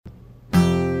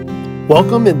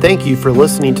Welcome and thank you for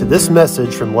listening to this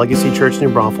message from Legacy Church New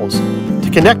Braunfels.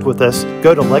 To connect with us,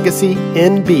 go to legacynb.com.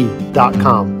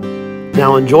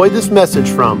 Now enjoy this message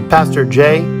from Pastor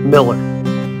Jay Miller.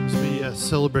 As we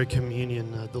celebrate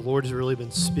communion, the Lord has really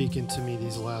been speaking to me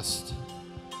these last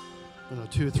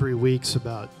 2 or 3 weeks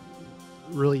about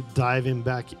really diving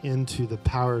back into the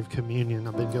power of communion.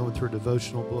 I've been going through a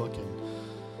devotional book, and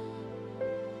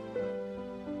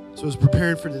so I was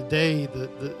preparing for today.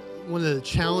 One of the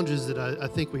challenges that I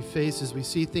think we face is we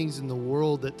see things in the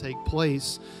world that take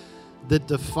place that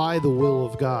defy the will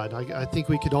of God. I think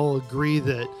we could all agree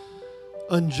that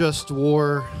unjust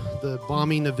war, the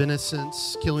bombing of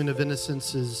innocents, killing of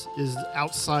innocents is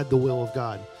outside the will of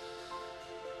God.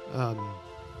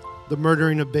 The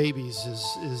murdering of babies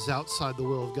is outside the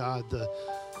will of God.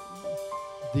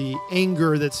 The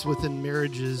anger that's within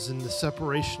marriages and the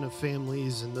separation of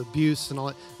families and the abuse and all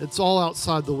that, it's all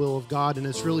outside the will of God, and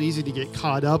it's really easy to get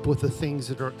caught up with the things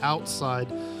that are outside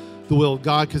the will of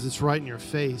God because it's right in your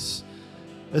face.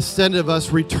 Instead of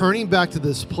us returning back to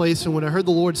this place, and what I heard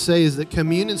the Lord say is that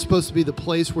communion is supposed to be the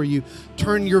place where you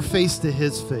turn your face to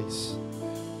His face.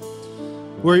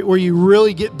 Where you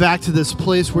really get back to this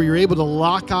place where you're able to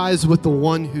lock eyes with the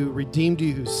one who redeemed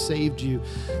you, who saved you,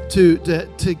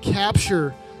 to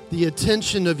capture the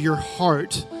attention of your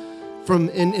heart from,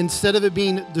 and instead of it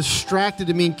being distracted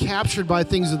and being captured by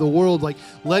things of the world, like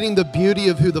letting the beauty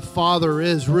of who the Father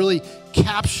is really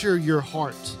capture your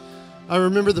heart. I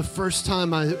remember the first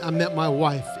time I met my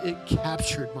wife, it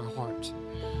captured my heart.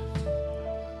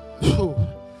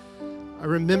 I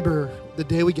remember the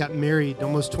day we got married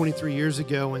almost 23 years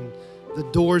ago, and the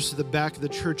doors to the back of the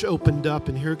church opened up,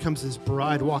 and here comes this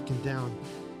bride walking down,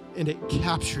 and it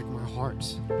captured my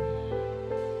heart.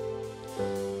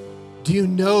 Do you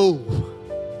know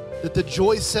that the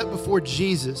joy set before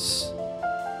Jesus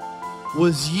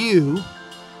was you,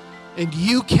 and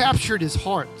you captured His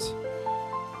heart?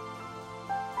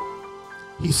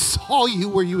 He saw you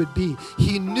where you would be.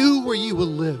 He knew where you would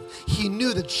live. He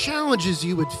knew the challenges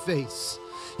you would face.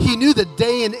 He knew the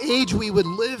day and age we would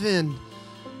live in.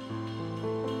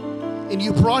 And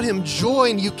you brought Him joy,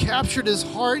 and you captured His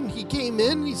heart, and He came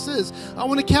in and He says, I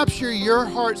want to capture your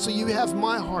heart so you have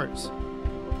my heart.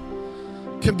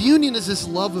 Communion is this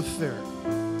love affair.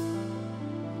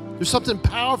 There's something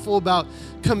powerful about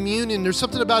communion. There's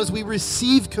something about as we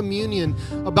receive communion,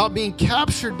 about being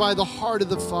captured by the heart of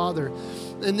the Father.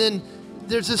 And then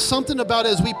there's just something about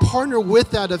as we partner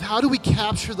with that of how do we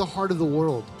capture the heart of the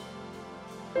world.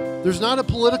 There's not a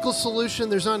political solution.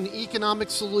 There's not an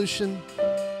economic solution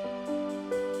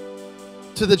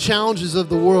to the challenges of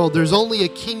the world. There's only a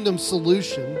kingdom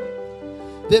solution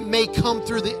that may come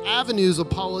through the avenues of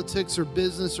politics or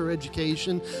business or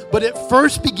education. But it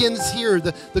first begins here.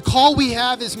 The call we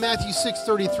have is Matthew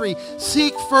 6:33.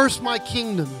 Seek first my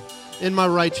kingdom and my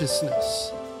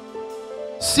righteousness.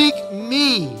 Seek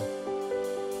me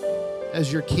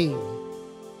as your king.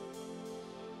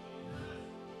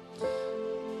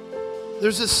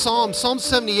 There's this psalm. Psalm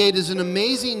 78 is an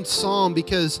amazing psalm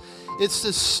because it's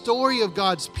the story of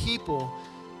God's people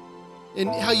and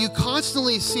how you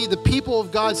constantly see the people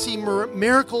of God see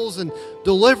miracles and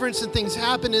deliverance and things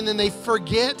happen, and then they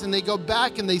forget and they go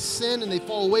back and they sin and they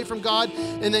fall away from God,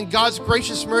 and then God's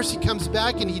gracious mercy comes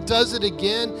back and He does it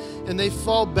again and they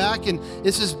fall back, and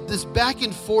it's this back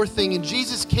and forth thing, and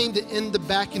Jesus came to end the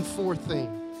back and forth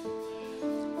thing.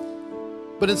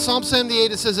 But in Psalm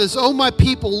 78 it says, "Oh my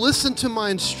people, listen to my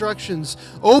instructions.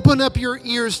 Open up your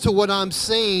ears to what I'm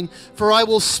saying, for I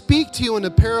will speak to you in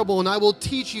a parable, and I will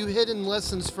teach you hidden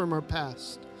lessons from our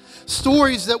past."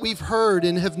 Stories that we've heard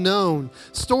and have known.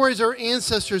 Stories our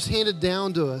ancestors handed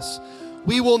down to us.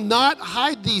 We will not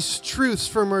hide these truths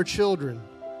from our children.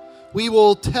 We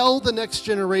will tell the next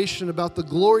generation about the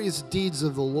glorious deeds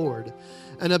of the Lord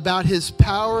and about His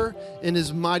power and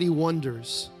His mighty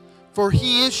wonders. For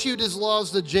He issued His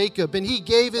laws to Jacob, and He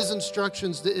gave His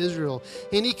instructions to Israel.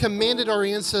 And He commanded our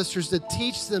ancestors to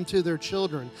teach them to their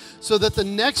children, so that the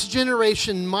next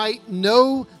generation might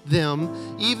know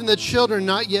them, even the children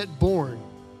not yet born.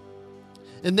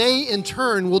 And they, in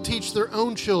turn, will teach their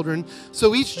own children,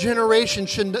 so each generation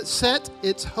should set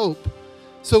its hope.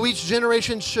 So each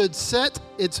generation should set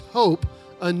its hope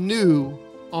anew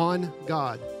on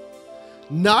God.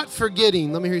 Not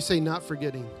forgetting, let me hear you say, not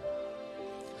forgetting.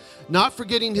 Not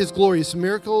forgetting His glorious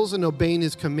miracles and obeying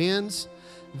His commands.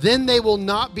 Then they will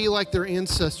not be like their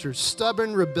ancestors,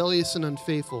 stubborn, rebellious, and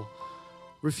unfaithful,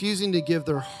 refusing to give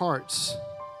their hearts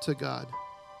to God.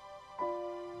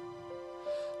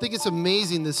 I think it's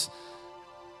amazing. This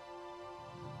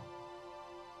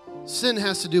sin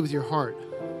has to do with your heart.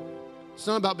 It's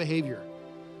not about behavior.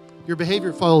 Your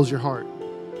behavior follows your heart.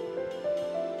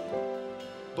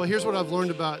 But here's what I've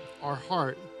learned about our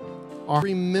heart. Our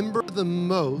remember the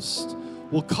most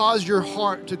will cause your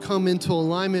heart to come into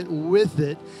alignment with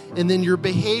it, and then your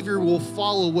behavior will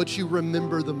follow what you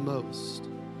remember the most.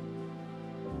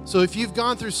 So if you've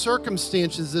gone through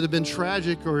circumstances that have been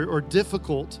tragic or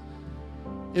difficult,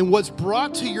 and what's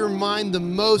brought to your mind the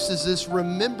most is this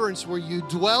remembrance where you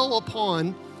dwell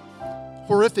upon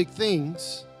horrific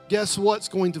things, guess what's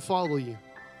going to follow you?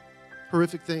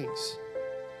 Horrific things.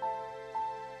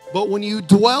 But when you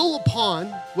dwell upon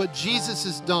what Jesus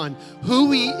has done,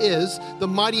 who he is, the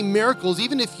mighty miracles,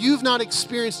 even if you've not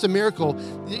experienced a miracle,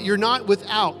 you're not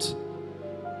without.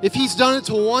 If he's done it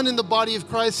to one in the body of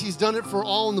Christ, he's done it for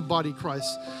all in the body of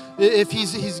Christ. If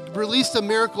he's released a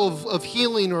miracle of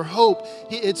healing or hope,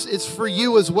 it's for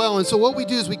you as well. And so what we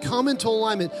do is we come into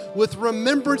alignment with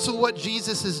remembrance of what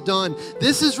Jesus has done.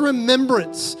 This is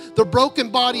remembrance, the broken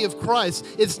body of Christ.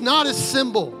 It's not a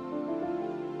symbol.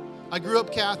 I grew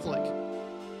up Catholic.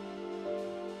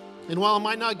 And while I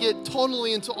might not get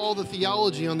totally into all the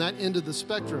theology on that end of the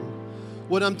spectrum,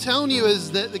 what I'm telling you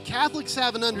is that the Catholics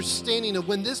have an understanding of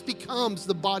when this becomes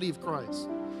the body of Christ.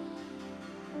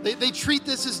 They treat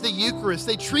this as the Eucharist.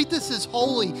 They treat this as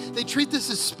holy. They treat this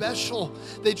as special.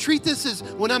 They treat this as,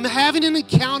 when I'm having an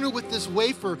encounter with this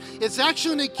wafer, it's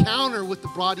actually an encounter with the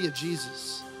body of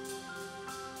Jesus.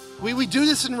 We do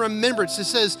this in remembrance. It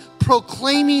says,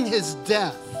 proclaiming his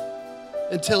death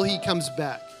until he comes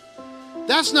back.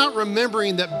 That's not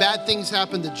remembering that bad things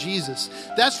happened to Jesus.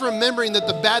 That's remembering that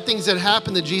the bad things that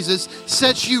happened to Jesus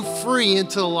sets you free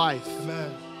into life.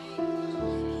 Amen.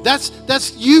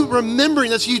 That's you remembering,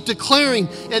 that's you declaring,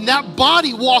 and that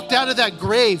body walked out of that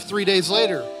grave 3 days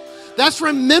later. That's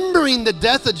remembering the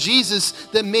death of Jesus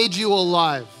that made you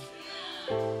alive.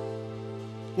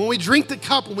 When we drink the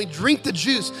cup, when we drink the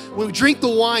juice, when we drink the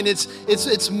wine,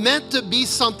 it's meant to be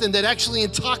something that actually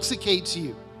intoxicates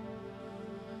you.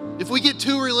 If we get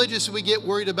too religious, we get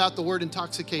worried about the word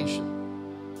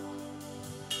intoxication.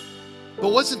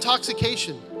 But what's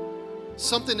intoxication?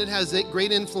 Something that has a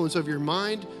great influence over your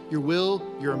mind, your will,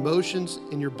 your emotions,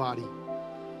 and your body.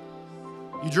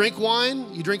 You drink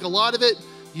wine, you drink a lot of it,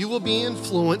 you will be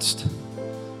influenced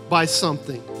by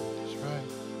something. That's right.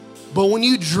 But when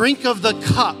you drink of the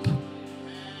cup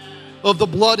of the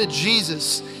blood of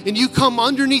Jesus, and you come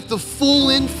underneath the full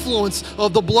influence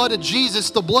of the blood of Jesus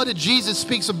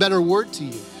speaks a better word to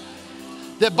you.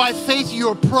 That by faith you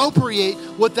appropriate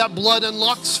what that blood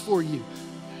unlocks for you.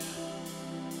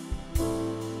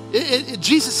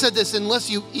 Jesus said this, unless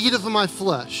you eat of my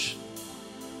flesh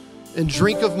and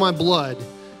drink of my blood,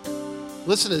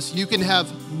 listen to this, you can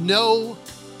have no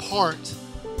part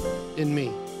in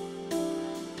me.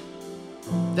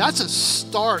 That's a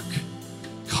stark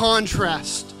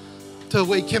contrast to the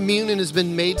way communion has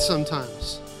been made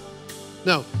sometimes.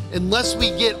 No, unless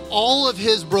we get all of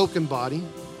his broken body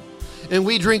and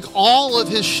we drink all of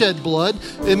his shed blood,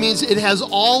 it means it has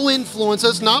all influence.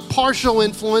 It's not partial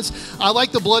influence. I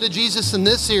like the blood of Jesus in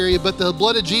this area, but the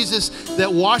blood of Jesus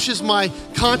that washes my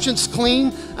conscience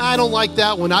clean, I don't like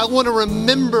that one. I want to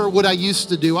remember what I used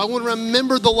to do. I want to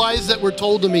remember the lies that were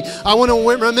told to me. I want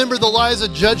to remember the lies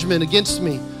of judgment against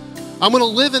me. I'm going to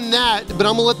live in that, but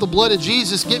I'm going to let the blood of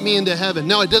Jesus get me into heaven.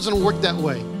 No, it doesn't work that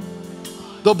way.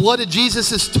 The blood of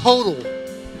Jesus is total.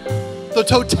 The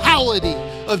totality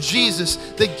of Jesus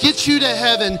that gets you to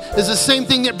heaven is the same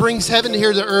thing that brings heaven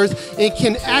here to earth and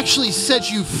can actually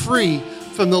set you free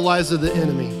from the lies of the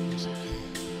enemy.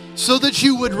 So that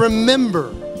you would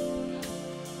remember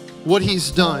what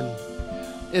he's done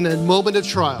in a moment of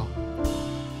trial.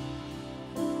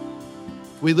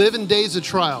 We live in days of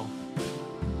trial.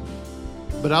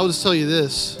 But I will just tell you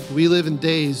this, we live in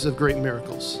days of great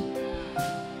miracles.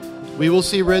 We will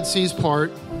see Red Seas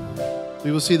part.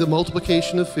 We will see the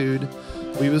multiplication of food.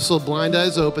 We will see blind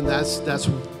eyes open. That's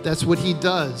what he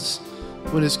does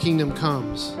when his kingdom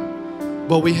comes.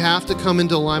 But we have to come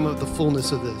into alignment with the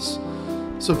fullness of this.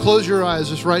 So close your eyes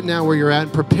just right now where you're at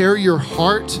and prepare your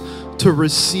heart to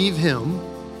receive him.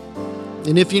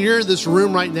 And if you're in this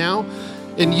room right now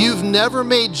and you've never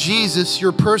made Jesus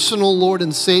your personal Lord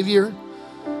and Savior,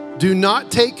 do not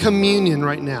take communion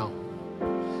right now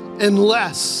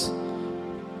unless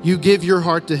you give your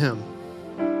heart to him.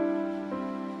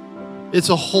 It's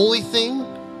a holy thing.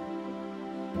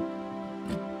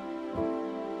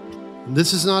 And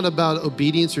this is not about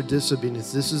obedience or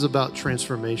disobedience. This is about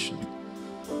transformation.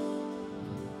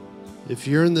 If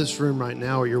you're in this room right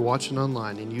now or you're watching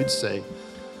online and you'd say,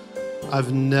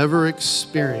 I've never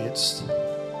experienced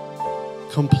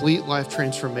complete life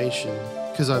transformation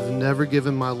because I've never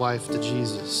given my life to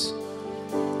Jesus.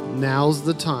 now's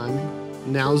the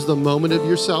time. Now's the moment of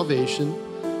your salvation.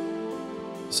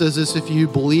 It says this, if you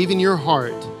believe in your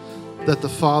heart that the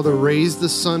Father raised the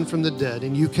Son from the dead,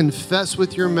 and you confess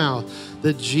with your mouth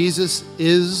that Jesus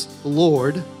is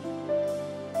Lord,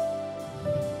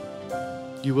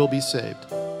 you will be saved.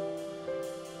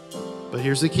 But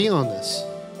here's the key on this.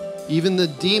 Even the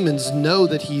demons know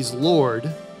that he's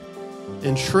Lord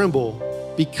and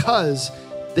tremble because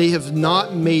they have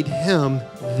not made him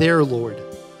their Lord.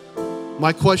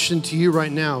 My question to you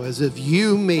right now is, if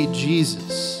you made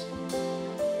Jesus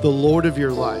the Lord of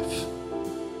your life,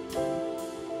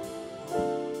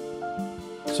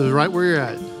 so right where you're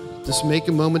at, just make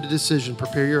a moment of decision,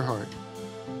 prepare your heart.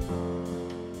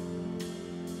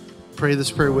 Pray this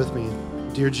prayer with me.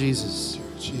 Dear Jesus,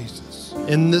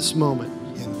 in this moment,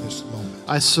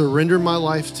 I surrender my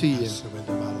life to you.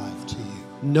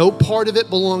 No part of it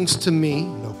belongs to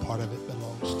me.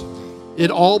 It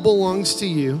all belongs to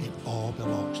you.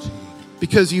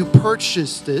 Because you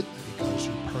purchased it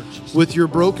with your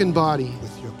broken body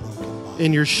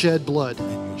and your shed blood.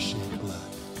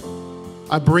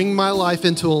 I bring my life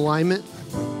into alignment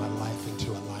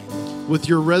with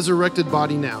your resurrected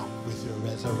body now.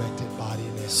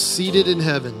 Seated in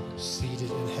heaven.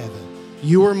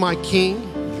 You are my King.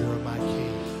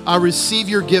 I receive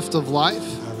your gift of life.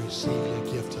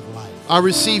 I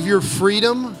receive your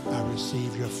freedom.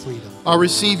 I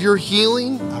receive your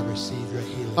healing.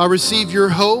 I receive your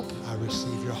hope.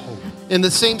 And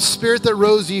the same Spirit that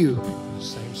rose you,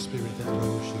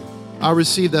 I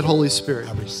receive that Holy Spirit.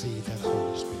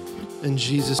 In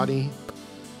Jesus' body.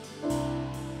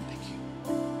 Thank you.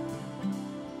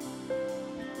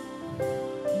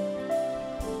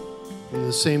 And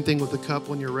the same thing with the cup.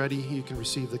 When you're ready, you can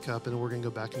receive the cup, and we're going to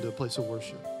go back into a place of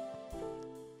worship.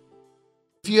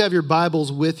 If you have your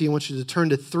Bibles with you, I want you to turn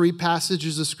to 3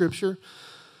 passages of Scripture.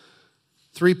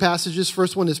 3 passages.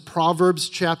 First one is Proverbs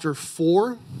chapter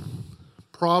 4.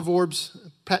 Proverbs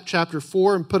chapter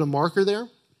 4, and put a marker there.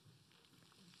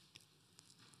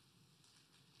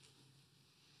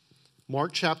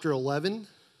 Mark chapter 11.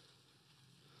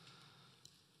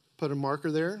 Put a marker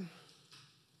there.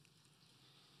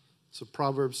 So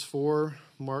Proverbs 4,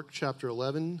 Mark chapter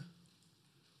 11.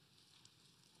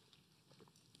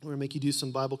 We're going to make you do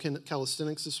some Bible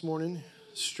calisthenics this morning.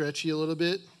 Stretch you a little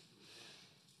bit.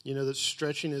 You know that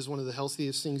stretching is one of the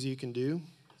healthiest things you can do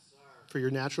for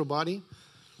your natural body.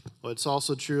 Well, it's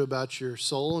also true about your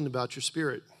soul and about your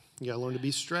spirit. You got to learn to be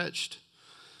stretched.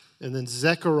 And then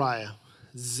Zechariah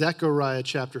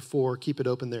chapter 4. Keep it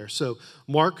open there. So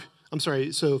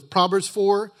Proverbs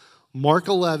 4, Mark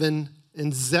 11,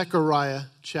 and Zechariah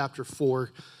chapter 4.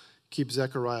 Keep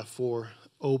Zechariah 4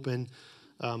 open.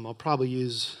 I'll probably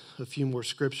use a few more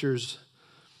scriptures.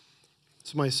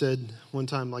 Somebody said one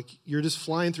time, like, you're just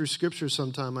flying through scripture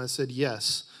sometime. I said,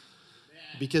 yes.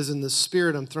 Because in the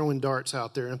spirit, I'm throwing darts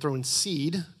out there. I'm throwing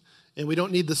seed. And we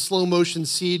don't need the slow motion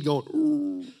seed going,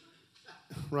 ooh,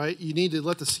 right? You need to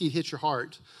let the seed hit your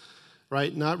heart,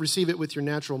 right? Not receive it with your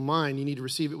natural mind. You need to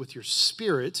receive it with your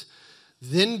spirit.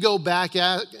 Then go back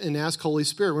and ask Holy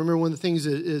Spirit. Remember, one of the things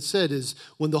it said is,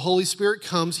 when the Holy Spirit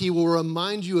comes, he will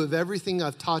remind you of everything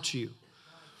I've taught you.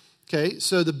 Okay,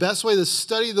 so the best way to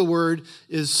study the Word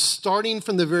is starting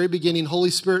from the very beginning. Holy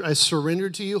Spirit, I surrender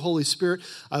to you. Holy Spirit,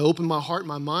 I open my heart and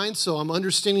my mind, so I'm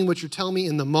understanding what you're telling me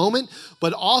in the moment,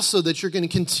 but also that you're going to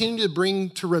continue to bring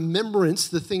to remembrance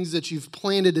the things that you've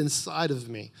planted inside of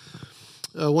me.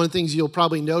 One of the things you'll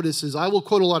probably notice is I will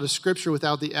quote a lot of scripture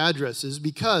without the addresses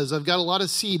because I've got a lot of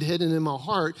seed hidden in my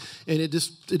heart, and it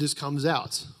just comes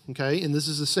out, okay? And this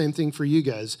is the same thing for you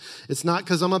guys. It's not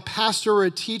because I'm a pastor or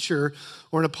a teacher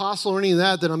or an apostle or any of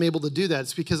that I'm able to do that.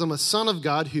 It's because I'm a son of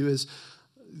God who has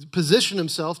positioned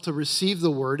himself to receive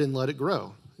the word and let it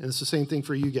grow. And it's the same thing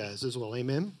for you guys as well,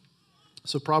 amen?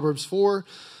 So Proverbs 4,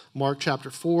 Mark chapter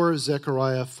 4,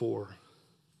 Zechariah 4.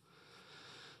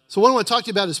 So what I want to talk to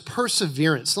you about is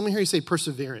perseverance. Let me hear you say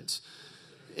perseverance.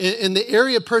 And the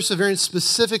area of perseverance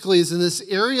specifically is in this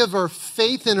area of our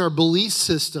faith and our belief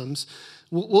systems.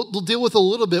 We'll deal with a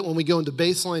little bit when we go into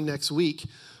baseline next week.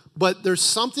 But there's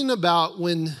something about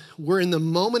when we're in the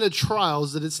moment of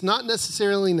trials that it's not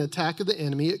necessarily an attack of the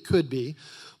enemy. It could be.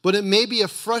 But it may be a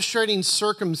frustrating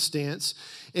circumstance.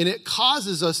 And it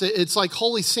causes us, it's like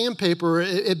holy sandpaper.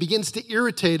 It begins to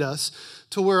irritate us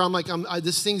to where I'm like,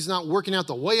 this thing's not working out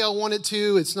the way I want it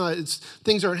to.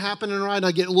 Things aren't happening right.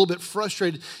 I get a little bit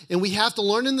frustrated. And we have to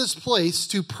learn in this place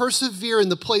to persevere in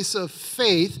the place of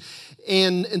faith.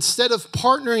 And instead of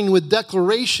partnering with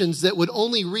declarations that would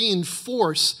only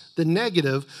reinforce the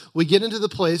negative, we get into the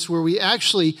place where we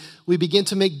begin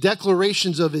to make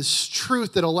declarations of his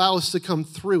truth that allow us to come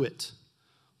through it.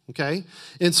 Okay?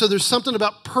 And so there's something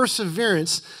about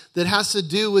perseverance that has to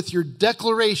do with your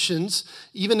declarations.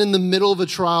 Even in the middle of a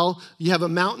trial, you have a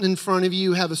mountain in front of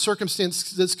you, you have a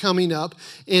circumstance that's coming up,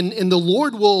 and the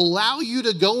Lord will allow you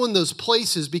to go in those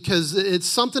places because it's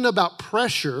something about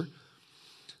pressure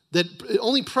that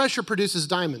only pressure produces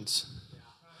diamonds.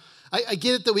 I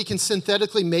get it that we can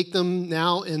synthetically make them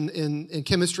now in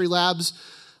chemistry labs,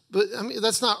 but I mean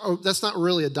that's not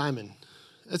really a diamond.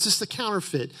 It's just a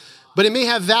counterfeit. But it may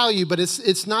have value, but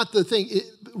it's not the thing.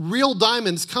 Real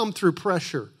diamonds come through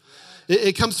pressure.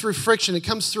 It comes through friction. It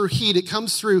comes through heat. It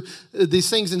comes through these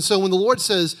things. And so when the Lord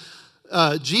says,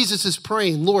 Jesus is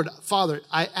praying, Lord, Father,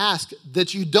 I ask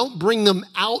that you don't bring them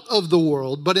out of the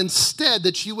world, but instead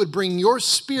that you would bring your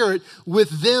Spirit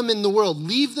with them in the world.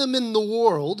 Leave them in the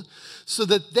world so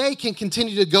that they can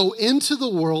continue to go into the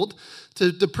world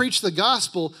to preach the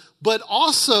gospel. But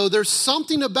also there's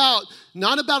something about,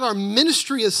 not about our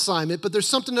ministry assignment, but there's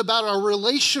something about our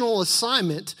relational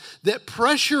assignment that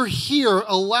pressure here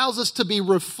allows us to be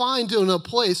refined to in a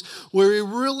place where we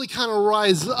really kind of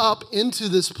rise up into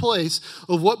this place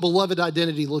of what beloved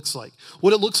identity looks like.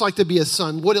 What it looks like to be a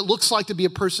son, what it looks like to be a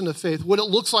person of faith, what it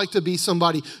looks like to be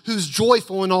somebody who's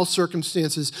joyful in all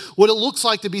circumstances, what it looks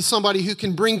like to be somebody who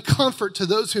can bring comfort to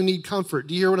those who need comfort.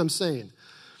 Do you hear what I'm saying?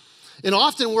 And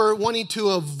often we're wanting to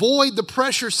avoid the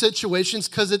pressure situations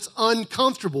because it's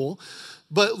uncomfortable.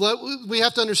 But we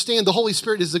have to understand the Holy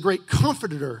Spirit is the great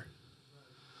comforter.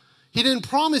 He didn't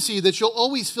promise you that you'll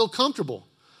always feel comfortable.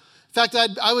 In fact,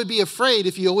 I would be afraid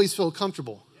if you always feel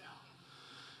comfortable.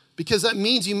 Because that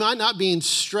means you might not be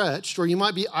stretched, or you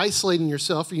might be isolating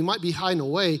yourself, or you might be hiding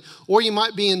away, or you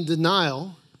might be in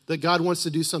denial that God wants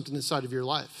to do something inside of your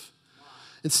life.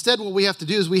 Instead, what we have to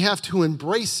do is we have to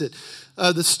embrace it.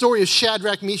 The story of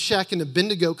Shadrach, Meshach, and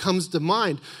Abednego comes to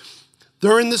mind.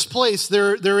 They're in this place.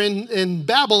 They're in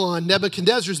Babylon.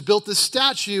 Nebuchadnezzar's built this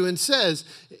statue and says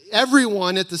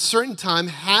everyone at the certain time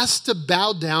has to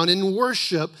bow down and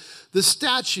worship the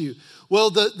statue.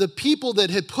 Well, the people that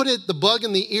had put the bug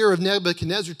in the ear of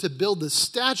Nebuchadnezzar to build this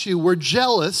statue were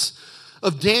jealous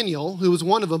of Daniel, who was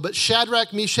one of them, but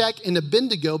Shadrach, Meshach, and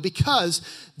Abednego, because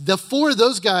the four of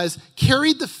those guys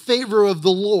carried the favor of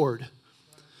the Lord.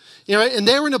 You know, and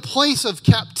they were in a place of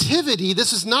captivity.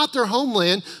 This is not their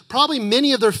homeland. Probably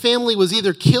many of their family was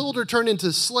either killed or turned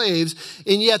into slaves,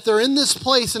 and yet they're in this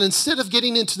place, and instead of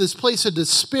getting into this place of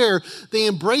despair, they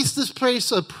embraced this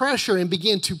place of pressure and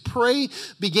began to pray,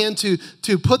 began to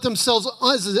put themselves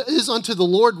as unto the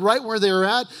Lord right where they were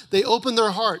at. They opened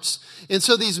their hearts. And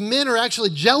so these men are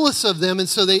actually jealous of them, and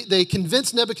so they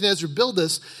convinced Nebuchadnezzar to build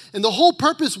this. And the whole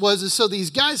purpose was so these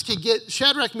guys could get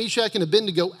Shadrach, Meshach, and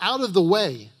Abednego out of the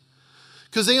way.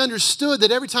 Because they understood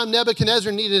that every time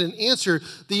Nebuchadnezzar needed an answer,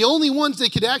 the only ones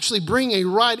that could actually bring a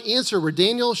right answer were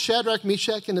Daniel, Shadrach,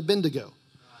 Meshach, and Abednego.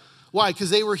 Why? Because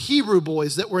they were Hebrew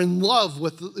boys that were in love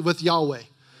with Yahweh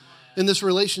in this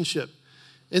relationship.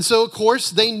 And so, of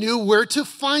course, they knew where to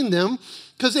find them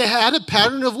because they had a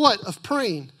pattern of what? Of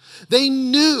praying. They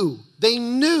knew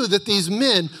that these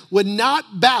men would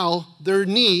not bow their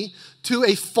knee to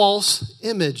a false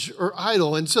image or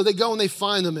idol. And so they go and they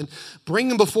find them and bring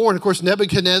them before. And of course,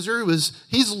 Nebuchadnezzar,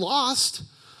 he's lost.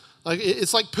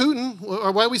 It's like Putin.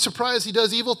 Why are we surprised he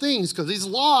does evil things? Because he's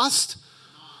lost,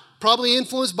 probably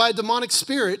influenced by a demonic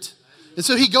spirit. And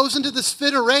so he goes into this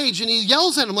fit of rage and he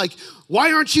yells at him like,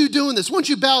 why aren't you doing this? Why don't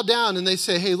you bow down? And they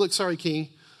say, hey, look, sorry, king.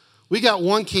 We got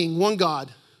one king, one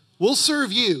God. We'll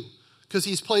serve you because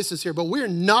he's placed us here, but we're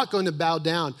not going to bow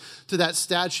down to that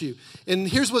statue. And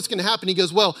here's what's going to happen. He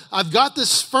goes, well, I've got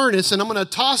this furnace, and I'm going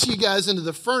to toss you guys into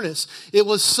the furnace. It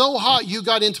was so hot, you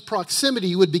got into proximity,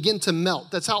 you would begin to melt.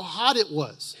 That's how hot it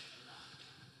was.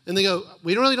 And they go,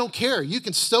 we really don't care. You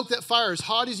can stoke that fire as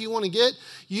hot as you want to get.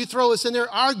 You throw us in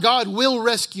there. Our God will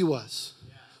rescue us.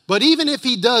 But even if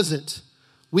he doesn't,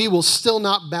 we will still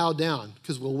not bow down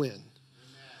because we'll win.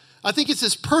 I think it's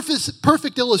this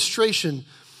perfect illustration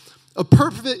of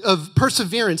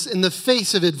perseverance in the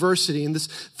face of adversity, in this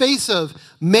face of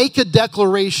make a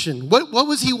declaration. What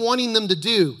was he wanting them to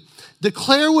do?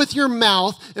 Declare with your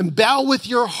mouth and bow with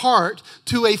your heart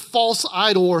to a false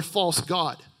idol or false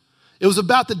god. It was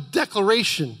about the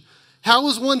declaration. How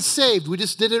was one saved? We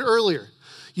just did it earlier.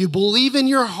 You believe in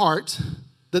your heart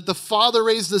that the Father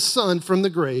raised the Son from the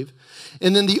grave,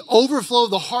 and then the overflow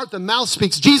of the heart, the mouth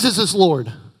speaks, Jesus is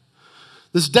Lord.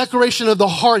 This declaration of the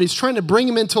heart, he's trying to bring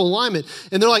him into alignment.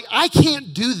 And they're like, I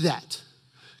can't do that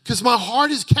because my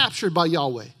heart is captured by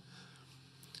Yahweh.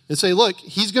 And say, look,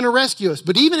 he's going to rescue us.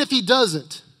 But even if he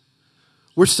doesn't,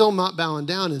 we're still not bowing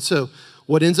down. And so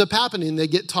what ends up happening, they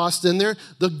get tossed in there.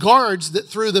 The guards that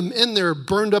threw them in there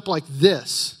burned up like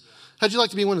this. How'd you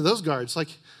like to be one of those guards? Like,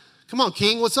 come on,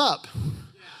 king, what's up?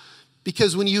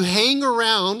 Because when you hang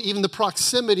around even the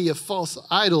proximity of false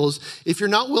idols, if you're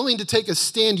not willing to take a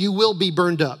stand, you will be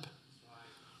burned up.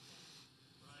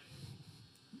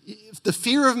 If the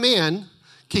fear of man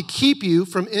can keep you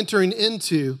from entering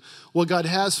into what God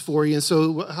has for you. And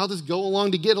so how does go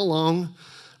along to get along,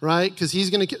 right? Because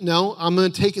he's going to, no, I'm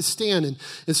going to take a stand.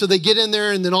 And so they get in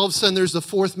there, and then all of a sudden there's the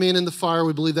fourth man in the fire.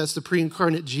 We believe that's the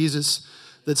pre-incarnate Jesus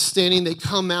that's standing. They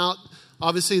come out.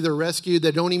 Obviously, they're rescued.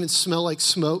 They don't even smell like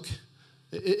smoke.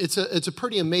 It's a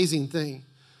pretty amazing thing.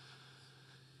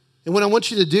 And what I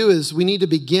want you to do is we need to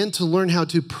begin to learn how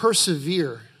to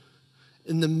persevere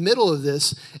in the middle of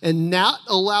this and not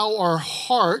allow our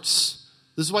hearts,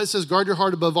 this is why it says guard your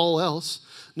heart above all else,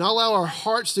 not allow our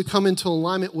hearts to come into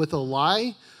alignment with a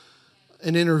lie,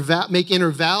 and make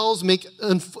inner vows, make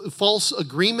false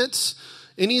agreements,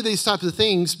 any of these types of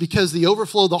things, because the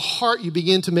overflow of the heart, you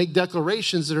begin to make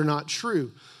declarations that are not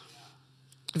true.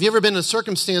 Have you ever been in a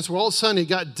circumstance where all of a sudden it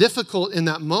got difficult in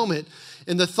that moment,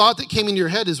 and the thought that came into your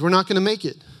head is, we're not going to make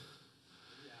it?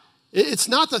 It's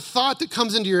not the thought that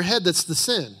comes into your head that's the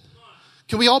sin.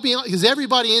 Can we all be honest? Because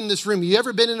everybody in this room, you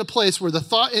ever been in a place where the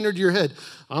thought entered your head,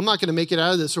 I'm not going to make it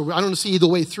out of this, or I don't see the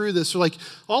way through this, or like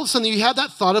all of a sudden you have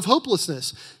that thought of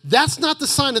hopelessness. That's not the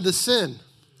sign of the sin.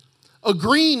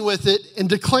 Agreeing with it and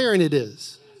declaring it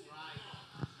is.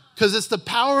 Because it's the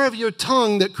power of your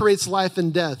tongue that creates life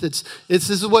and death. This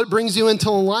is what brings you into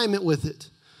alignment with it.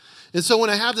 And so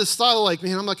when I have this thought of like,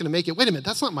 man, I'm not going to make it. Wait a minute,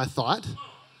 that's not my thought.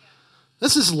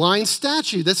 This is lying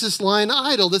statue. This is lying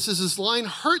idol. This is this lying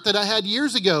hurt that I had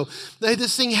years ago.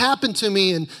 This thing happened to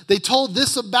me, and they told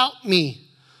this about me.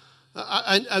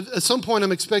 At some point,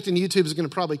 I'm expecting YouTube is going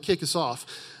to probably kick us off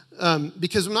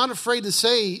because I'm not afraid to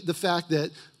say the fact that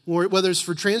whether it's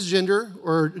for transgender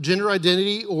or gender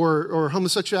identity or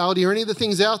homosexuality or any of the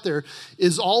things out there,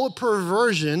 is all a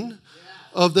perversion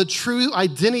of the true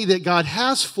identity that God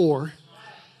has for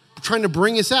trying to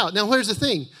bring us out. Now, here's the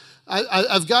thing.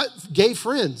 I've got gay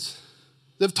friends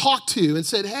that I've talked to and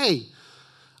said, hey,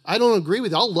 I don't agree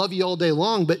with you. I'll love you all day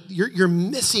long, but you're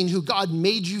missing who God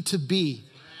made you to be.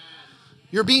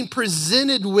 You're being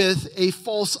presented with a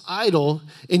false idol,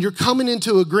 and you're coming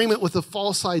into agreement with a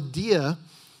false idea.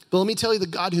 But let me tell you, the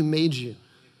God who made you,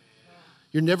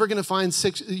 you're never going to find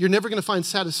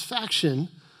satisfaction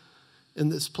in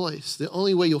this place. The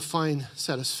only way you'll find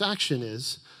satisfaction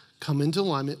is come into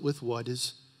alignment with what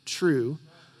is true.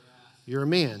 You're a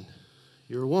man.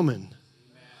 You're a woman.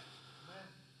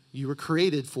 You were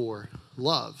created for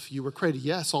love. You were created,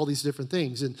 yes, all these different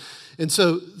things. And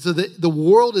so the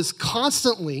world is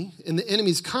constantly, and the enemy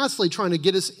is constantly trying to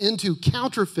get us into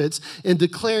counterfeits and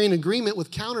declaring agreement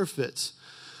with counterfeits.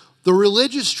 The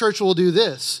religious church will do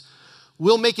this.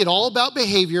 We'll make it all about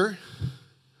behavior,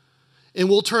 and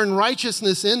we'll turn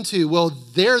righteousness into, well,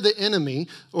 they're the enemy.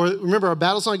 Or remember, our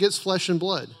battle's not against flesh and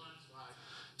blood.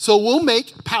 So we'll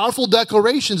make powerful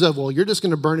declarations of, well, you're just going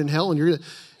to burn in hell, and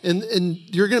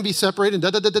you're going to be separated.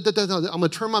 I'm going to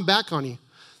turn my back on you.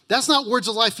 That's not words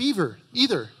of life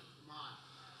either.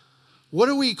 What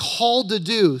are we called to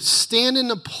do? Stand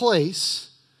in a place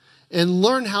and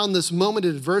learn how in this moment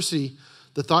of adversity,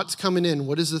 the thought's coming in.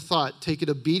 What is the thought? Take it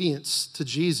obedience to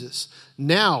Jesus.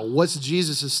 Now, what's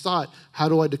Jesus' thought? How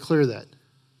do I declare that?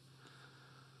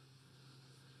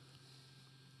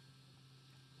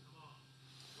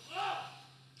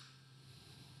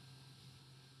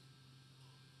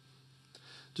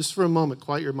 Just for a moment,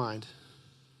 quiet your mind.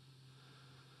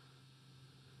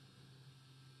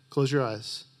 Close your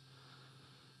eyes.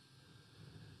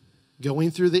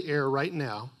 Going through the air right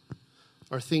now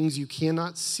are things you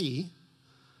cannot see,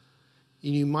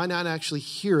 and you might not actually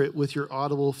hear it with your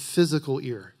audible physical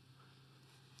ear.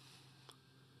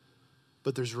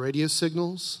 But there's radio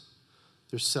signals,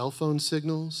 there's cell phone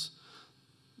signals.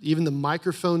 Even the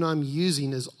microphone I'm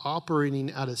using is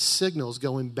operating out of signals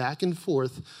going back and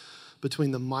forth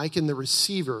between the mic and the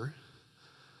receiver.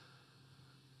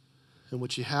 And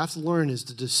what you have to learn is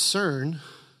to discern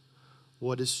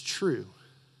what is true.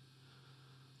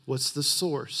 What's the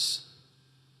source?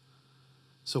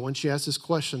 So once you ask this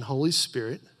question, Holy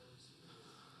Spirit,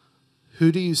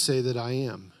 who do you say that I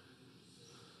am?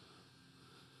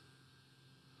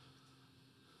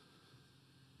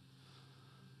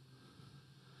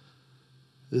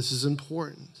 This is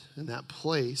important. In that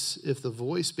place, if the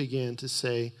voice began to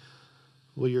say,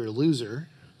 well, you're a loser,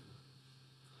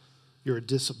 you're a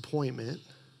disappointment,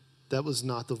 that was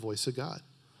not the voice of God.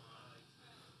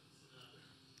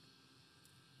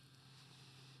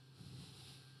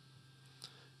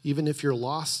 Even if you're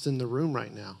lost in the room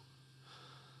right now,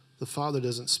 the Father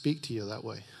doesn't speak to you that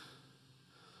way.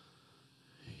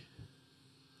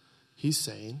 He's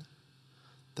saying,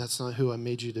 that's not who I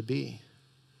made you to be.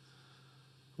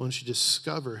 Once you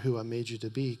discover who I made you to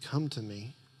be, come to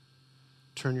me.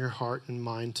 Turn your heart and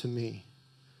mind to me.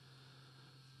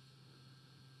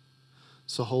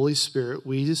 So Holy Spirit,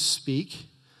 we just speak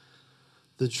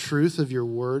the truth of your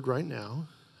word right now.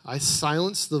 I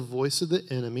silence the voice of the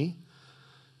enemy.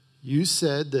 You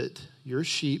said that your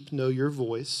sheep know your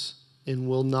voice and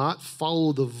will not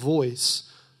follow the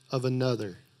voice of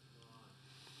another.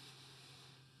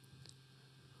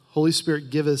 Holy Spirit,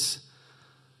 give us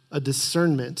a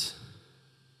discernment.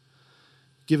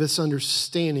 Give us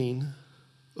understanding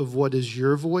of what is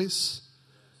your voice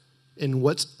and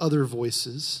what's other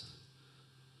voices.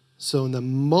 So in the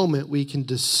moment we can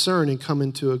discern and come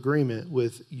into agreement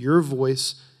with your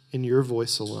voice and your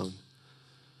voice alone.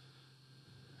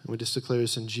 And we just declare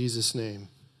this in Jesus' name.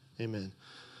 Amen.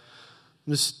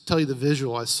 I'll just tell you the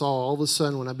visual I saw all of a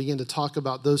sudden when I began to talk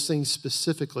about those things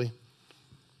specifically.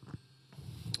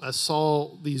 I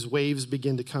saw these waves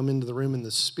begin to come into the room in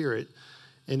the spirit,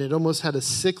 and it almost had a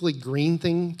sickly green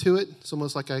thing to it. It's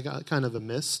almost like I got kind of a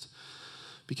mist,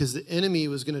 because the enemy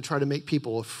was going to try to make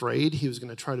people afraid. He was going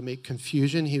to try to make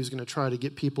confusion. He was going to try to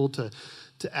get people to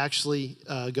actually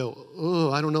go,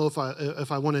 oh, I don't know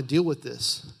if I want to deal with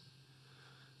this.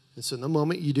 And so in the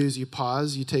moment you do is you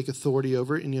pause, you take authority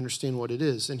over it, and you understand what it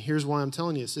is. And here's why I'm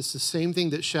telling you this. It's the same thing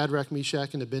that Shadrach,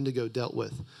 Meshach, and Abednego dealt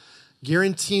with.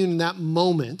 Guaranteeing in that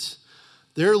moment,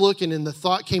 they're looking and the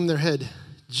thought came in their head,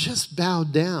 just bow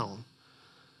down.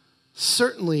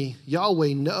 Certainly,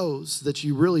 Yahweh knows that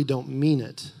you really don't mean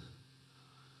it.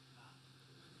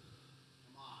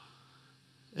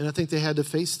 And I think they had to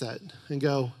face that and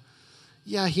go,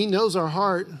 yeah, he knows our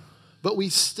heart, but we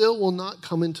still will not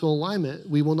come into alignment.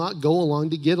 We will not go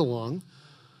along to get along.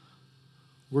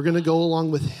 We're going to go along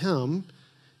with him,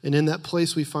 and in that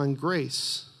place we find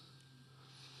grace.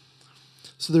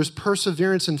 So there's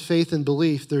perseverance and faith and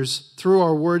belief. There's, through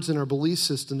our words and our belief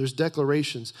system, there's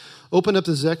declarations. Open up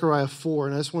to Zechariah 4,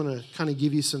 and I just want to kind of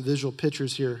give you some visual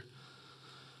pictures here.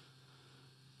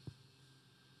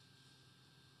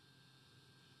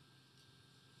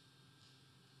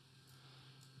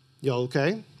 Y'all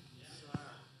okay? Yes,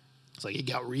 it's like it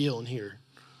got real in here.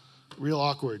 Real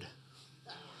awkward.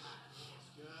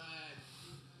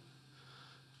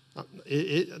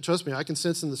 Trust me, I can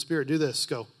sense in the spirit. Do this.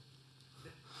 Go.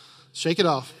 Shake it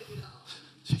off.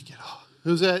 Shake it off.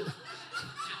 Who's that?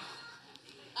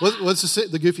 What's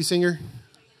the goofy singer?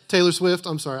 Taylor Swift?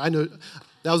 I'm sorry. I know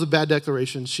that was a bad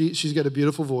declaration. She's got a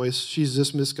beautiful voice. She's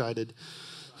just misguided.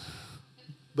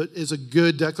 But it's a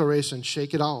good declaration.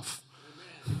 Shake it off.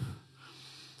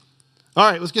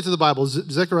 All right, let's get to the Bible.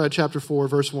 Zechariah chapter 4,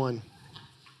 verse 1.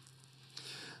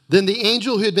 Then the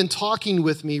angel who had been talking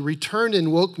with me returned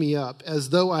and woke me up as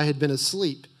though I had been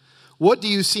asleep. What do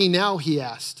you see now? He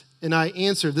asked. And I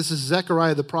answered, this is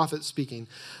Zechariah the prophet speaking.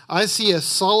 I see a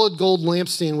solid gold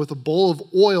lampstand with a bowl of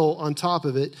oil on top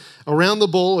of it. Around the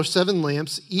bowl are 7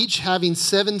 lamps, each having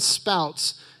 7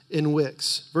 spouts and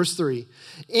wicks. Verse 3.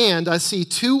 And I see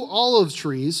 2 olive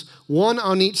trees, one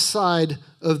on each side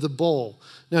of the bowl.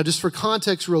 Now, just for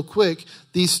context real quick,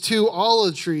 these 2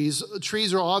 olive trees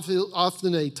are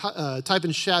often a type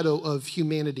and shadow of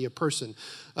humanity, a person.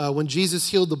 When Jesus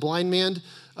healed the blind man,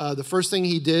 the first thing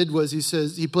he did was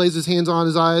he placed his hands on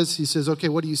his eyes. He says, okay,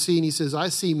 what do you see? And he says, I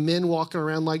see men walking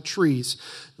around like trees.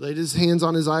 He laid his hands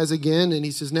on his eyes again, and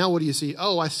he says, now what do you see?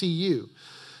 Oh, I see you.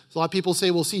 So a lot of people say,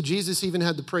 well, see, Jesus even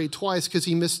had to pray twice because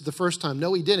he missed it the first time.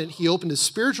 No, he didn't. He opened his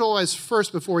spiritual eyes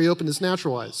first before he opened his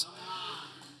natural eyes.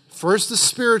 First the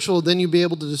spiritual, then you'll be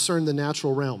able to discern the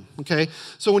natural realm, okay?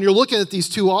 So when you're looking at these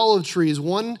 2 olive trees,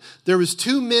 there was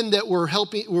 2 men that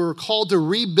were called to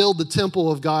rebuild the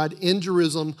temple of God in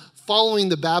Jerusalem following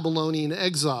the Babylonian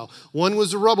exile. One was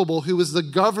Zerubbabel, who was the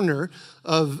governor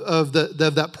of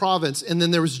that province, and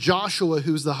then there was Joshua,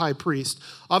 who's the high priest.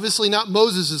 Obviously not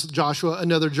Moses' Joshua,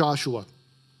 another Joshua.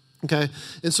 Okay,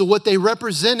 and so what they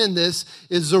represent in this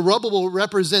is Zerubbabel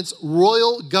represents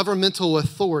royal governmental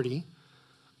authority.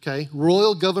 Okay,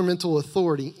 royal governmental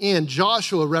authority, and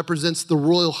Joshua represents the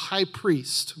royal high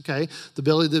priest, okay, the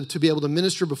ability to be able to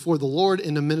minister before the Lord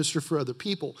and to minister for other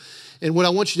people. And what I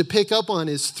want you to pick up on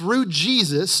is through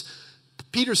Jesus,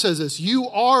 Peter says this, you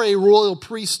are a royal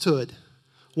priesthood.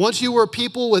 Once you were a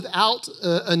people without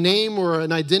a name or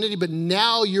an identity, but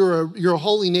now you're a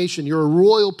holy nation. You're a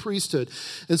royal priesthood.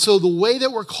 And so the way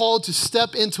that we're called to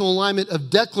step into alignment of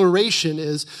declaration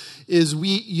is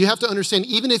you have to understand,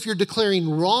 even if you're declaring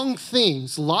wrong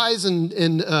things, lies and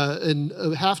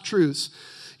half-truths,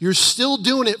 you're still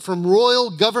doing it from royal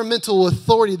governmental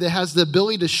authority that has the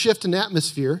ability to shift an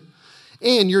atmosphere,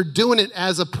 and you're doing it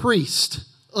as a priest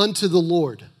unto the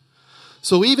Lord.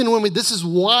 So even when this is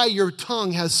why your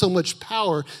tongue has so much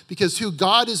power, because who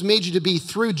God has made you to be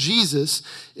through Jesus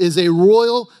is a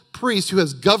royal priest who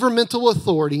has governmental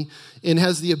authority and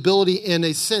has the ability in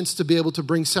a sense to be able to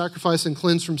bring sacrifice and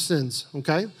cleanse from sins,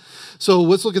 okay? So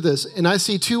let's look at this. And I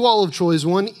see 2 olive trees,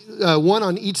 one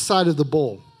on each side of the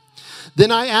bowl.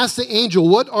 Then I asked the angel,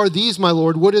 what are these, my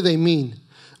Lord? What do they mean?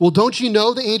 Well, don't you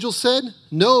know, the angel said.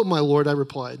 No, my Lord, I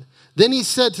replied. Then he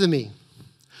said to me,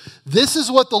 this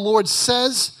is what the Lord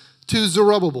says to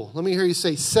Zerubbabel. Let me hear you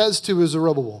say, says to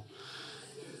Zerubbabel.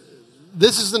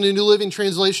 This is the New Living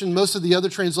Translation. Most of the other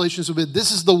translations will be,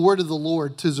 this is the word of the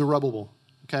Lord to Zerubbabel.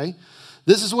 Okay?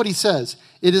 This is what he says.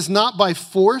 It is not by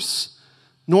force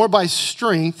nor by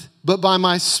strength, but by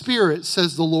my spirit,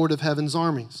 says the Lord of heaven's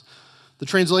armies. The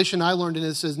translation I learned in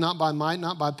it says, not by might,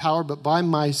 not by power, but by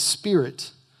my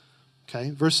spirit.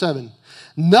 Okay? Verse 7.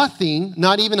 Nothing,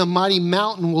 not even a mighty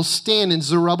mountain, will stand in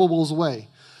Zerubbabel's way.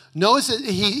 Notice that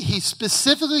he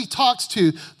specifically talks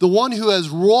to the one who has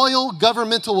royal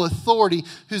governmental authority,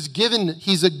 he's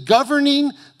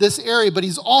governing this area, but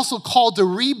he's also called to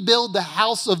rebuild the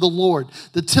house of the Lord,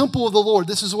 the temple of the Lord.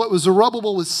 This is what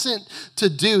Zerubbabel was sent to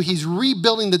do. He's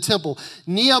rebuilding the temple.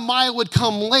 Nehemiah would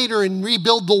come later and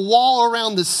rebuild the wall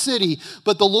around the city,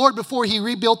 but the Lord, before he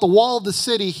rebuilt the wall of the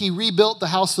city, he rebuilt the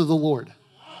house of the Lord,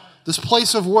 this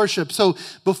place of worship. So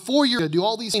before you're going to do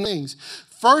all these things,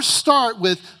 first start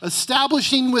with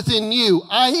establishing within you,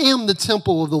 I am the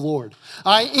temple of the Lord.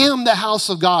 I am the house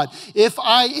of God. If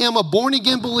I am a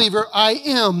born-again believer, I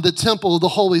am the temple of the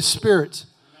Holy Spirit.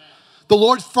 The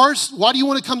Lord first, why do you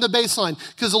want to come to Baseline?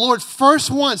 Because the Lord first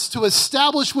wants to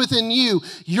establish within you,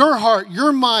 your heart,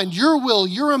 your mind, your will,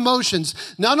 your emotions.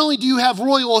 Not only do you have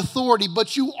royal authority,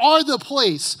 but you are the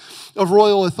place of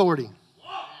royal authority.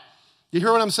 You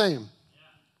hear what I'm saying?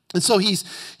 And so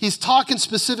he's talking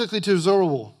specifically to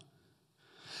Zerubbabel.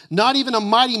 Not even a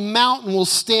mighty mountain will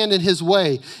stand in his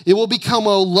way. It will become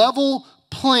a level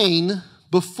plain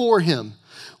before him.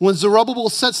 When Zerubbabel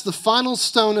sets the final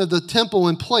stone of the temple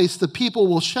in place, the people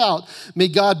will shout, may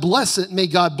God bless it, may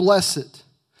God bless it.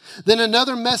 Then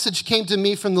another message came to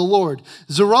me from the Lord.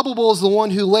 Zerubbabel is the one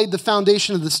who laid the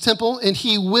foundation of this temple, and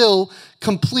he will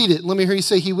complete it. Let me hear you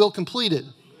say, he will complete it.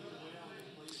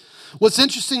 What's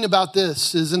interesting about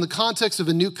this is in the context of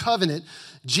a new covenant,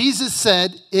 Jesus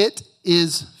said, it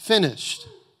is finished.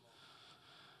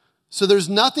 So there's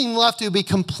nothing left to be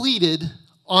completed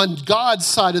on God's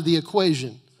side of the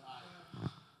equation.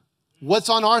 What's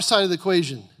on our side of the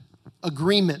equation?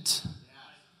 Agreement.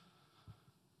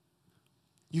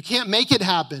 You can't make it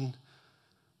happen,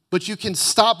 but you can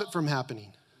stop it from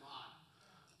happening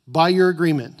by your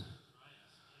agreement,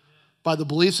 by the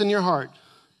beliefs in your heart.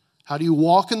 How do you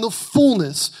walk in the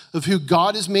fullness of who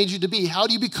God has made you to be? How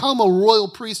do you become a royal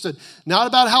priesthood? Not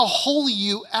about how holy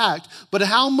you act, but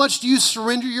how much do you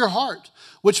surrender your heart?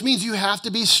 Which means you have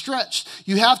to be stretched.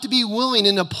 You have to be willing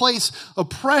in a place of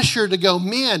pressure to go,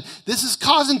 man, this is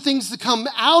causing things to come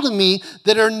out of me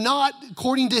that are not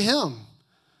according to him.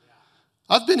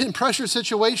 I've been in pressure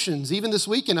situations. Even this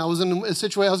weekend, I was in a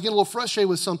situation, I was getting a little frustrated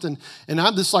with something, and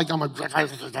I'm just like, I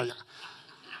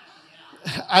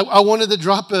wanted to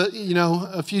drop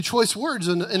a few choice words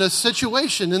in a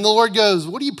situation, and the Lord goes,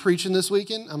 what are you preaching this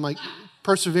weekend? I'm like,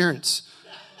 perseverance.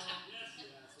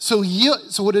 So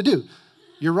what do I do?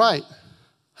 You're right.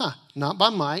 Not by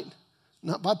might,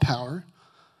 not by power,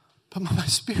 but by my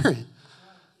spirit.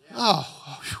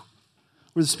 Oh,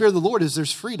 where the Spirit of the Lord is,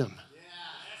 there's freedom.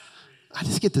 I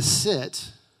just get to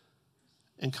sit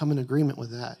and come in agreement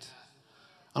with that.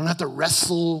 I don't have to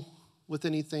wrestle with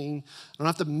anything. I don't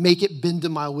have to make it bend to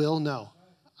my will. No,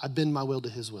 I bend my will to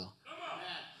his will.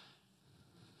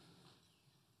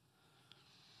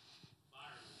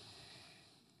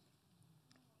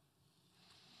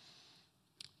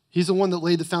 He's the one that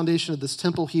laid the foundation of this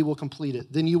temple. He will complete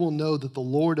it. Then you will know that the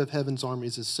Lord of heaven's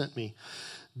armies has sent me.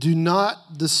 Do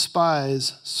not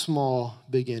despise small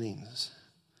beginnings.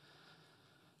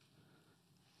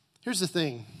 Here's the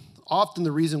thing. Often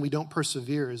the reason we don't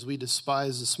persevere is we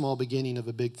despise the small beginning of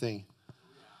a big thing.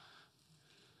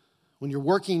 When you're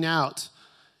working out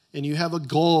and you have a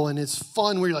goal and it's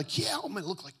fun where you're like, yeah, I'm going to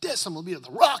look like this. I'm going to be at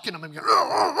the rock and I'm going to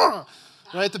go,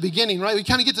 right at the beginning, right? We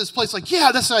kind of get to this place like, yeah,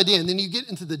 that's the idea. And then you get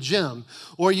into the gym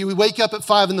or you wake up at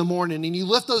 5 a.m. and you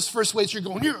lift those first weights. You're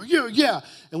going, yeah.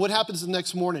 And what happens the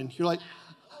next morning? You're like,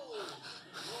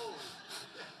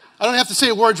 I don't have to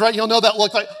say words, right? You'll know that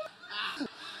look like.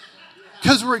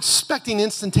 Because we're expecting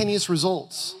instantaneous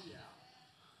results.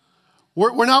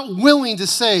 We're not willing to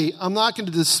say, I'm not going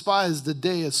to despise the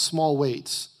day of small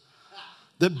weights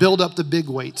that build up the big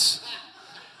weights.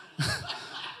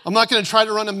 I'm not going to try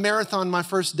to run a marathon my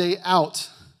first day out.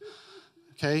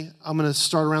 Okay? I'm going to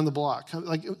start around the block.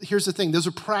 Like, here's the thing. Those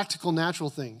are practical, natural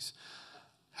things.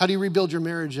 How do you rebuild your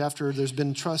marriage after there's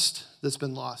been trust that's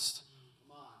been lost?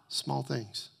 Small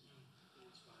things.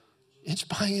 Inch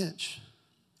by inch.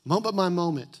 Moment by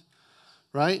moment.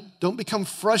 Right? Don't become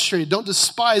frustrated. Don't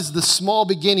despise the small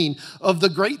beginning of the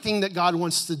great thing that God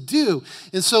wants to do.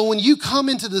 And so when you come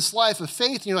into this life of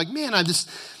faith and you're like, man,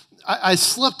 I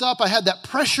slipped up. I had that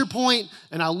pressure point,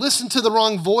 and I listened to the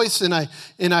wrong voice, and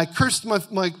I cursed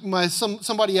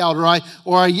somebody out,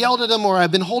 or I yelled at them, or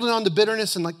I've been holding on to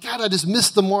bitterness, and like, God, I just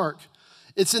missed the mark.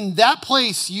 It's in that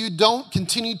place you don't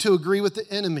continue to agree with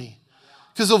the enemy.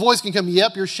 Because the voice can come,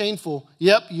 yep, you're shameful.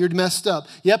 Yep, you're messed up.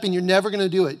 Yep, and you're never going to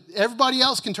do it. Everybody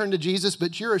else can turn to Jesus,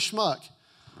 but you're a schmuck.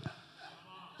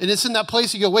 And it's in that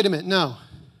place you go, wait a minute, no.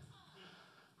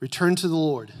 Return to the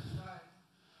Lord.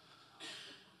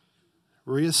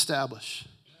 Reestablish.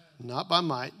 Not by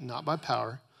might, not by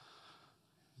power,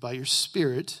 by your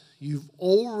Spirit. You've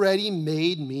already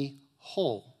made me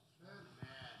whole.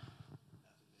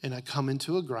 And I come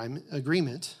into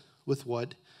agreement with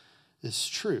what is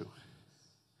true.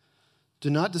 Do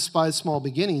not despise small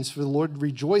beginnings, for the Lord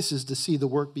rejoices to see the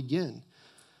work begin.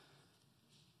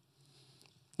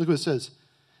 Look what it says.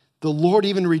 The Lord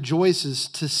even rejoices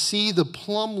to see the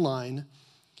plumb line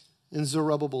in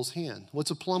Zerubbabel's hand.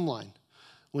 What's a plumb line?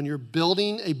 When you're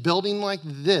building a building like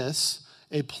this,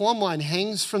 a plumb line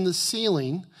hangs from the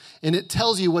ceiling, and it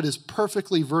tells you what is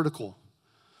perfectly vertical.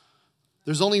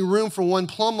 There's only room for one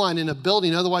plumb line in a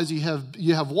building. Otherwise, you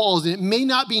have walls, and it may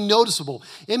not be noticeable.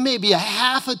 It may be a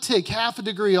half a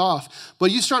degree off. But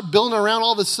you start building around,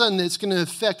 all of a sudden, it's going to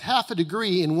affect half a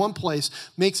degree in one place,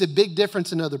 makes a big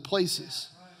difference in other places.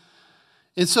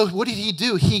 And so what did he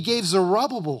do? He gave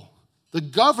Zerubbabel, the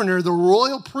governor, the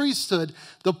royal priesthood,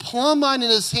 the plumb line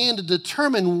in his hand to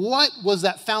determine what was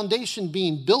that foundation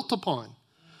being built upon.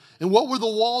 And what were the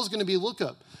walls going to be look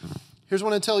up. Here's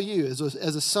what I tell you, as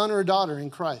a son or a daughter in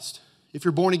Christ. If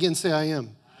you're born again, say, I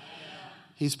am.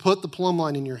 He's put the plumb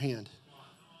line in your hand.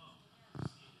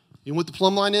 You know what the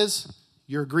plumb line is?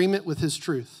 Your agreement with his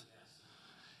truth.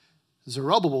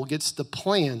 Zerubbabel gets the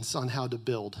plans on how to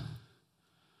build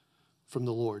from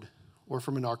the Lord or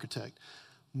from an architect.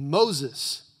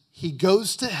 Moses, he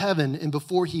goes to heaven, and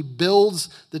before he builds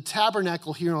the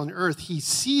tabernacle here on earth, he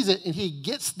sees it and he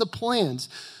gets the plans.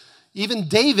 Even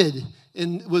David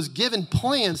was given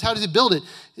plans. How does he build it?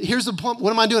 Here's the point.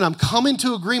 What am I doing? I'm coming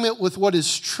to agreement with what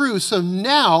is true. So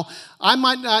now I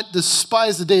might not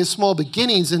despise the day of small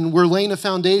beginnings, and we're laying a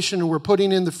foundation and we're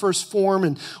putting in the first form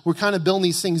and we're kind of building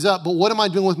these things up. But what am I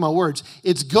doing with my words?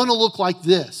 It's going to look like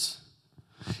this.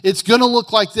 It's going to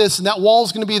look like this, and that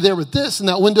wall's going to be there with this, and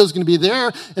that window's going to be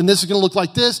there, and this is going to look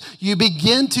like this. You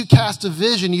begin to cast a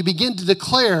vision. You begin to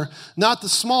declare not the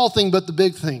small thing, but the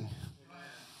big thing.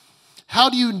 How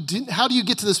do you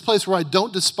get to this place where I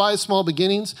don't despise small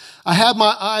beginnings? I have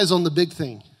my eyes on the big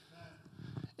thing,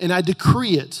 and I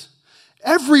decree it.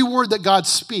 Every word that God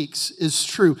speaks is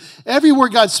true. Every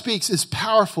word God speaks is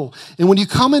powerful. And when you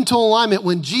come into alignment,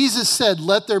 when Jesus said,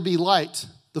 let there be light,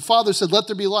 the Father said, let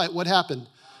there be light, what happened?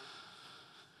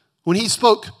 When he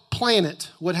spoke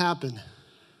planet, what happened?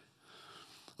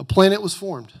 A planet was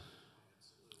formed.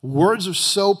 Words are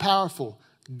so powerful.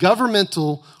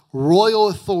 Governmental, royal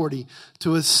authority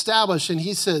to establish. And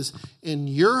he says, in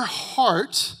your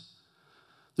heart,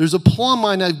 there's a plumb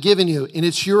line I've given you, and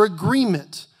it's your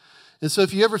agreement. And so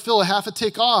if you ever feel a half a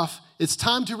tick off, it's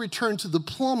time to return to the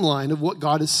plumb line of what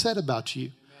God has said about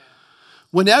you.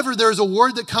 Whenever there's a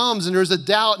word that comes and there's a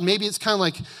doubt, and maybe it's kind of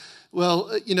like, well,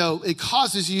 it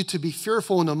causes you to be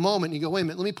fearful in a moment. You go, wait a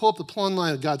minute, let me pull up the plumb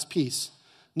line of God's peace.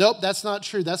 Nope, that's not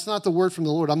true. That's not the word from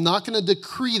the Lord. I'm not going to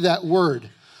decree that word.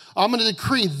 I'm going to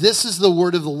decree this is the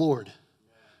word of the Lord.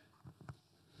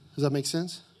 Does that make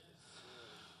sense?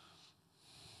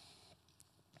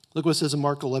 Look what it says in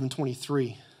Mark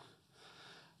 11:23.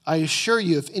 I assure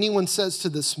you, if anyone says to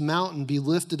this mountain, be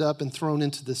lifted up and thrown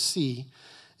into the sea,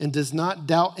 and does not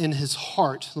doubt in his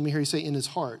heart, let me hear you say in his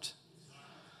heart,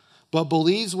 but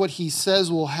believes what he says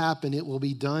will happen, it will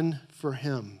be done for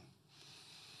him.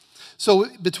 So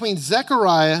between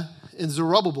Zechariah and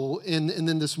Zerubbabel, and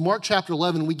then this Mark chapter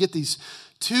 11, we get these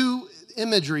two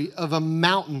imagery of a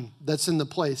mountain that's in the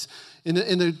place. In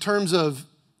the terms of,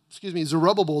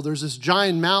 Zerubbabel, there's this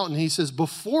giant mountain. He says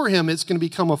before him, it's going to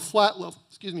become a flat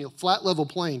level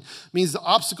plain. It means the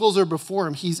obstacles are before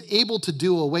him. He's able to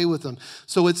do away with them.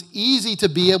 So it's easy to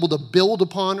be able to build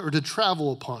upon or to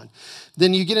travel upon.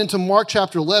 Then you get into Mark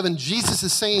chapter 11. Jesus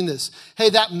is saying this. Hey,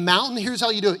 that mountain, here's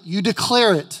how you do it. You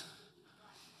declare it.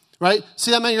 right?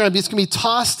 See that mountain? It's going to be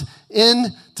tossed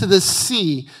into the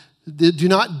sea. Do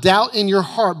not doubt in your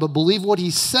heart, but believe what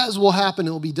he says will happen.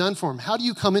 It will be done for him. How do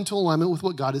you come into alignment with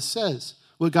what God says?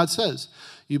 What God says?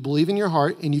 You believe in your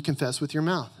heart and you confess with your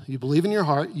mouth. You believe in your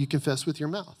heart, you confess with your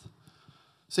mouth.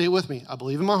 Say it with me. I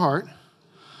believe in my heart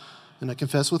and I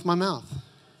confess with my mouth.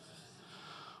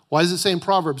 Why does it say in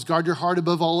Proverbs, guard your heart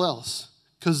above all else?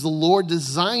 Because the Lord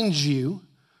designed you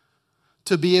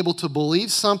to be able to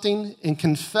believe something and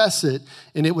confess it,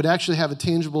 and it would actually have a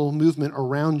tangible movement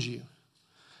around you.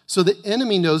 So the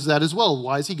enemy knows that as well.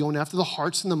 Why is he going after the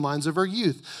hearts and the minds of our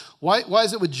youth? Why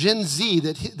is it with Gen Z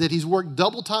that he's worked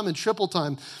double time and triple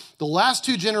time, the last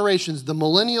two generations, the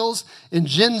millennials and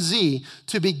Gen Z,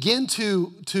 to begin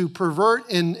to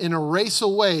pervert and erase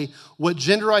away what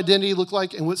gender identity looked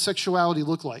like and what sexuality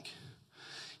looked like?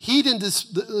 He didn't,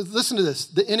 listen to this,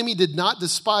 the enemy did not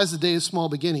despise the day of small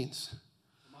beginnings.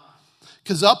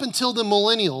 Because up until the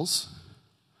millennials,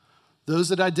 those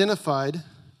that identified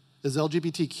as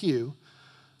LGBTQ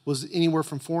was anywhere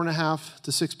from 4.5%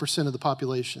 to 6% of the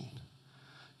population.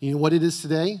 You know what it is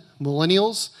today?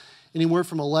 Millennials, anywhere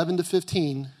from 11 to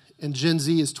 15, and Gen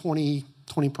Z is 20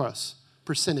 plus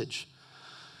percentage.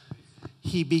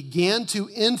 He began to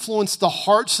influence the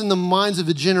hearts and the minds of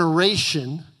a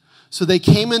generation, so they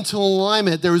came into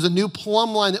alignment. There was a new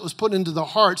plumb line that was put into the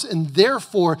hearts, and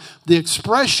therefore the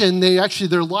expression,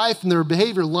 their life and their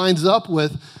behavior lines up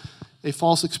with a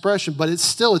false expression, but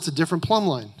it's a different plumb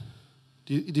line.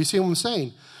 Do you see what I'm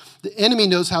saying? The enemy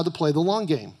knows how to play the long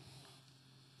game.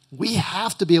 We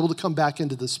have to be able to come back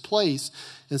into this place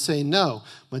and say, no,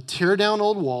 I'm going to tear down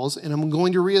old walls and I'm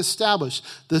going to reestablish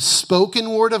the spoken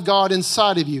word of God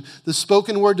inside of you. The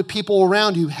spoken word to people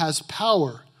around you has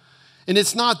power. And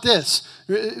it's not this.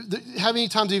 How many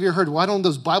times have you heard, why don't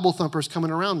those Bible thumpers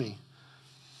coming around me?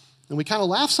 And we kind of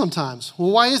laugh sometimes.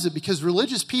 Well, why is it? Because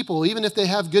religious people, even if they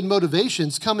have good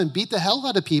motivations, come and beat the hell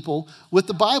out of people with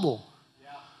the Bible.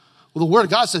 Yeah. Well, the Word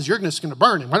of God says you're just going to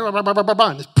burn it.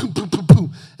 And it's boom, boom, boom,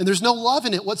 boom. And there's no love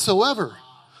in it whatsoever.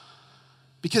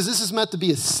 Because this is meant to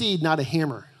be a seed, not a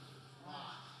hammer.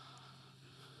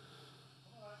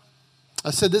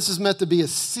 I said this is meant to be a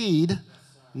seed,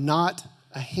 not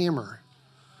a hammer.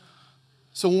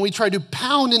 So when we try to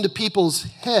pound into people's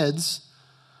heads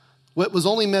what was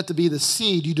only meant to be the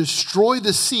seed, you destroy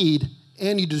the seed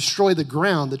and you destroy the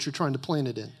ground that you're trying to plant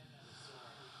it in.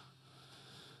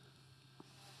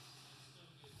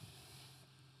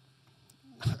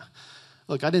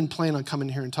 Look, I didn't plan on coming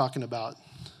here and talking about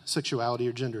sexuality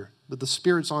or gender, but the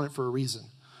Spirit's on it for a reason.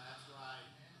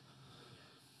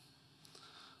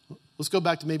 Let's go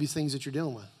back to maybe things that you're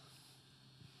dealing with.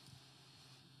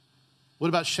 What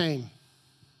about shame?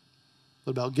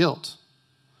 What about guilt?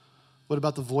 What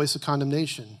about the voice of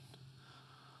condemnation?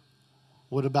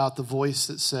 What about the voice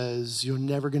that says, you're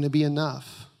never going to be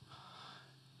enough?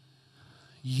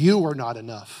 You are not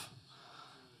enough.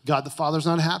 God the Father's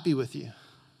not happy with you.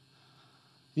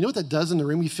 You know what that does in the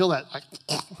room? You feel that, like,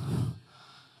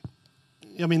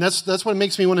 I mean, that's what it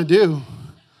makes me want to do.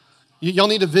 Y'all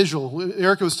need a visual.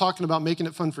 Erica was talking about making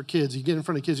it fun for kids. You get in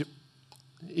front of kids,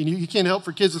 you can't help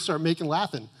for kids to start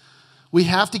laughing. We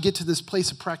have to get to this place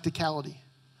of practicality.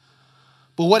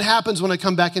 But what happens when I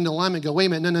come back into alignment and go, wait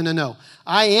a minute, no.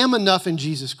 I am enough in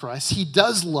Jesus Christ. He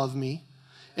does love me.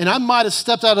 And I might have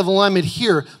stepped out of alignment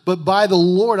here, but by the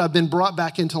Lord, I've been brought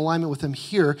back into alignment with him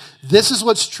here. This is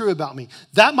what's true about me.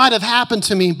 That might have happened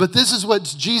to me, but this is what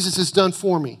Jesus has done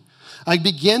for me. I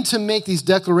begin to make these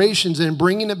declarations and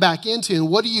bringing it back into, and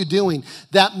what are you doing?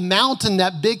 That mountain,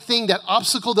 that big thing, that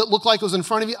obstacle that looked like it was in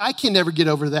front of you, I can never get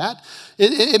over that.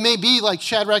 It may be like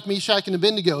Shadrach, Meshach, and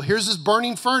Abednego. Here's this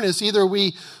burning furnace. Either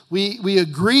we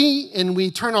agree and we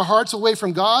turn our hearts away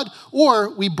from God, or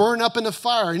we burn up in the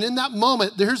fire. And in that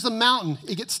moment, there's the mountain.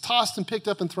 It gets tossed and picked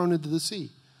up and thrown into the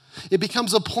sea. It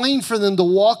becomes a plain for them to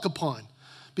walk upon.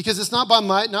 Because it's not by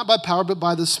might, not by power, but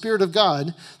by the Spirit of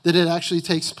God that it actually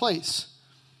takes place.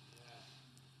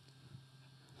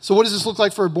 So what does this look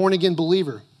like for a born-again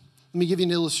believer? Let me give you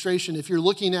an illustration. If you're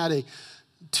looking at a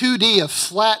 2D, a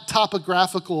flat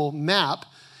topographical map,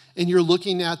 and you're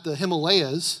looking at the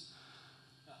Himalayas,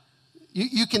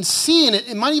 you can see in it,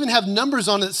 it might even have numbers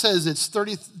on it that says it's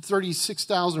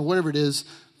 36,000 or whatever it is,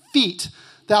 feet.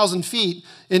 1,000 feet,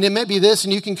 and it may be this,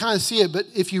 and you can kind of see it, but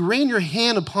if you ran your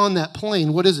hand upon that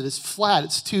plane, what is it? It's flat,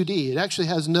 it's 2D. It actually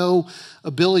has no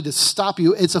ability to stop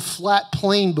you. It's a flat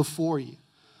plane before you.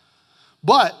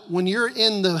 But when you're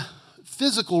in the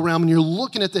physical realm and you're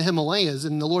looking at the Himalayas,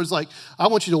 and the Lord's like, I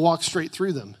want you to walk straight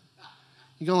through them.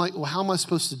 You're going like, well, how am I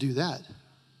supposed to do that?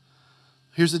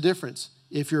 Here's the difference.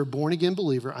 If you're a born-again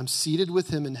believer, I'm seated with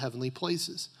him in heavenly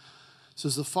places. So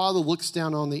as the Father looks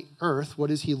down on the earth, what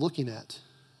is he looking at?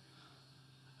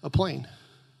 A plane.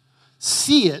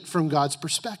 See it from God's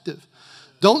perspective.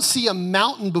 Don't see a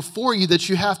mountain before you that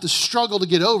you have to struggle to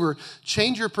get over.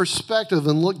 Change your perspective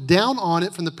and look down on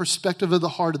it from the perspective of the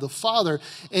heart of the Father.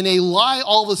 And a lie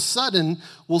all of a sudden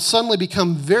will suddenly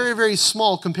become very, very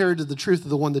small compared to the truth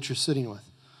of the one that you're sitting with.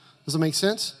 Does that make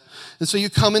sense? And so you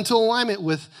come into alignment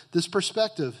with this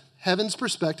perspective. Heaven's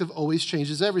perspective always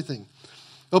changes everything.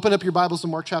 Open up your Bibles to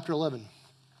Mark chapter 11.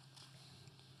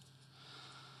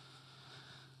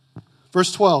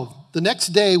 Verse 12. The next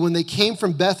day when they came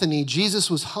from Bethany, Jesus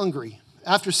was hungry.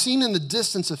 After seeing in the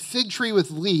distance a fig tree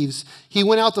with leaves, he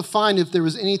went out to find if there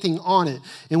was anything on it.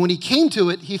 And when he came to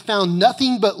it, he found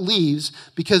nothing but leaves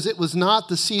because it was not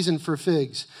the season for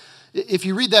figs. If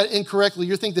you read that incorrectly,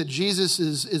 you think that Jesus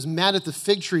is mad at the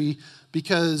fig tree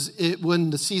because it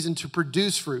wasn't the season to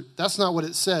produce fruit. That's not what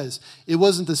it says. It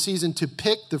wasn't the season to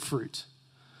pick the fruit.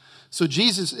 So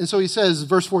he says,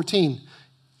 verse 14,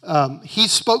 he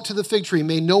spoke to the fig tree,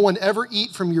 may no one ever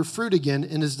eat from your fruit again,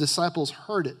 and his disciples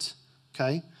heard it,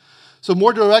 okay? So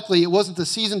more directly, it wasn't the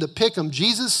season to pick them.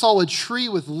 Jesus saw a tree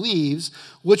with leaves,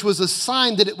 which was a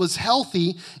sign that it was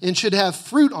healthy and should have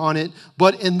fruit on it,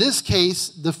 but in this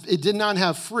case, it did not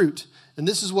have fruit. And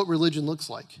this is what religion looks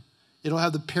like. It'll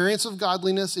have the appearance of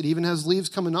godliness, it even has leaves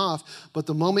coming off, but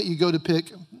the moment you go to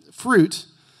pick fruit,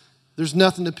 there's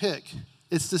nothing to pick.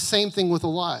 It's the same thing with a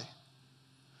lie.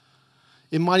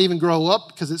 It might even grow up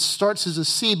because it starts as a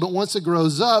seed, but once it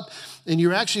grows up and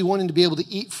you're actually wanting to be able to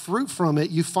eat fruit from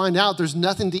it, you find out there's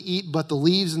nothing to eat but the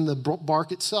leaves and the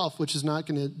bark itself, which is not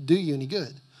going to do you any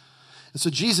good. And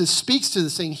so Jesus speaks to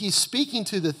this thing. He's speaking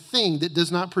to the thing that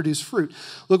does not produce fruit.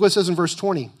 Look what it says in verse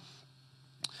 20.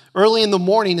 Early in the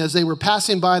morning, as they were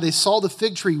passing by, they saw the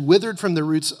fig tree withered from the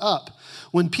roots up.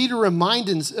 When Peter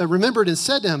remembered and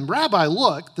said to him, Rabbi,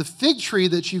 look, the fig tree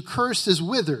that you cursed is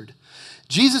withered.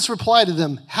 Jesus replied to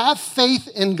them, have faith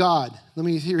in God. Let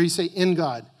me hear you say, in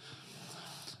God.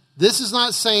 This is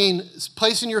not saying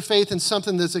placing your faith in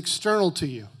something that's external to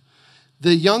you.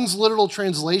 The Young's literal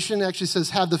translation actually says,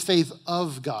 have the faith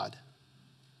of God.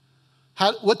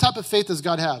 What type of faith does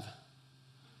God have?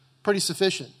 Pretty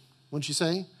sufficient, wouldn't you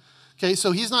say? Okay,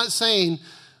 so he's not saying,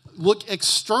 look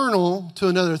external to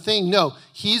another thing. No,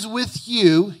 he's with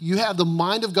you. You have the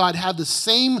mind of God. Have the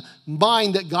same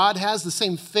mind that God has, the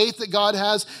same faith that God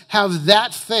has. Have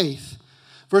that faith.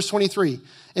 Verse 23.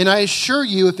 And I assure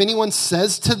you, if anyone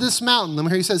says to this mountain, let me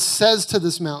hear you says to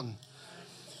this mountain.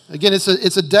 Again, it's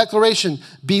a declaration.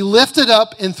 Be lifted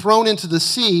up and thrown into the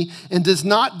sea, and does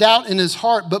not doubt in his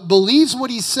heart, but believes what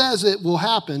he says it will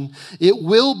happen. It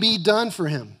will be done for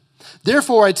him.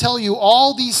 Therefore, I tell you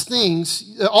all the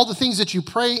things that you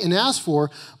pray and ask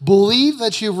for, believe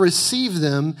that you've received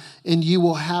them and you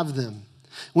will have them.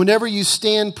 Whenever you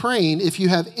stand praying, if you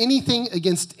have anything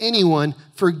against anyone,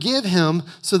 forgive him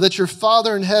so that your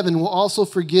Father in heaven will also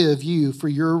forgive you for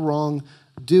your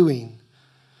wrongdoing.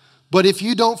 But if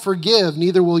you don't forgive,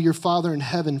 neither will your Father in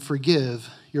heaven forgive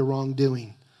your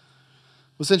wrongdoing.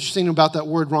 What's interesting about that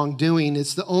word wrongdoing,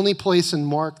 it's the only place in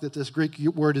Mark that this Greek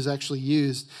word is actually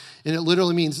used. And it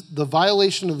literally means the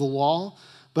violation of the law,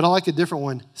 but I like a different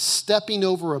one, stepping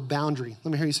over a boundary.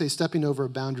 Let me hear you say stepping over a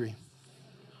boundary.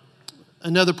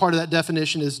 Another part of that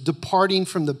definition is departing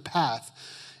from the path.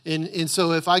 And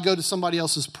so if I go to somebody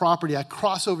else's property, I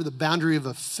cross over the boundary of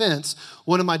a fence,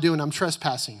 what am I doing? I'm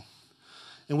trespassing.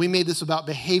 And we made this about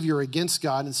behavior against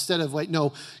God instead of like,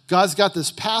 no, God's got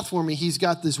this path for me. He's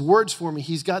got these words for me.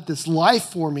 He's got this life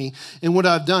for me. And what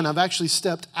I've done, I've actually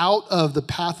stepped out of the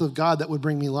path of God that would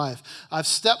bring me life. I've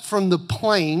stepped from the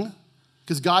plain,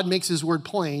 because God makes his word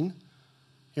plain.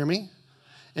 Hear me?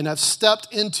 And I've stepped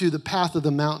into the path of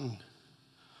the mountain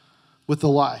with the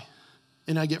lie.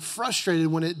 And I get frustrated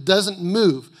when it doesn't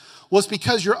move. Well, it's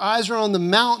because your eyes are on the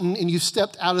mountain and you've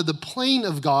stepped out of the plane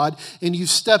of God and you've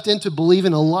stepped into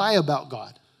believing a lie about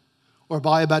God or a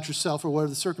lie about yourself or whatever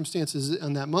the circumstances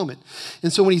in that moment.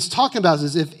 And so what he's talking about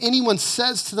is if anyone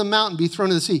says to the mountain, be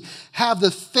thrown in the sea, have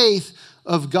the faith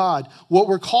of God. What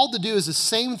we're called to do is the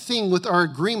same thing with our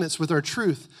agreements, with our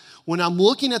truth. When I'm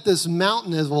looking at this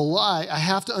mountain as a lie, I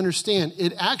have to understand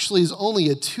it actually is only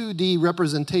a 2D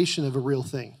representation of a real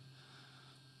thing.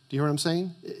 Do you hear what I'm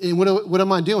saying? And what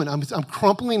am I doing? I'm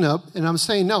crumpling up and I'm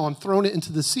saying, no, I'm throwing it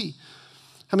into the sea.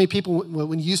 How many people,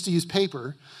 when you used to use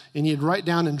paper and you'd write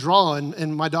down and draw,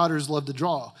 and my daughters love to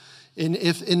draw. And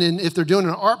if they're doing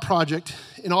an art project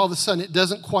and all of a sudden it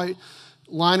doesn't quite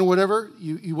line or whatever,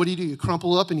 what do? You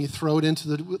crumple up and you throw it into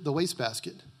the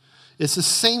wastebasket. It's the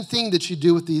same thing that you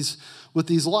do with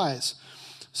these lies.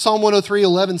 Psalm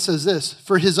 103:11 says this,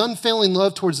 "For his unfailing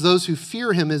love towards those who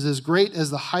fear him is as great as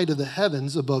the height of the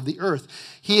heavens above the earth.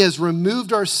 He has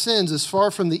removed our sins as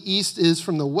far from the east is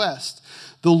from the west.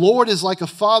 The Lord is like a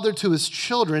father to his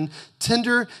children,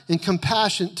 tender and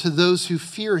compassionate to those who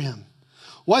fear him."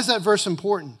 Why is that verse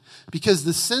important? Because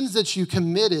the sins that you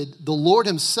committed, the Lord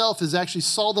himself has actually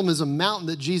saw them as a mountain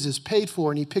that Jesus paid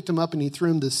for, and he picked them up and he threw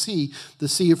them to the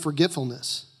sea of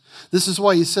forgetfulness. This is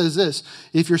why he says this,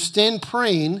 if you're stand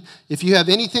praying, if you have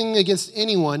anything against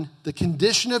anyone, the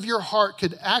condition of your heart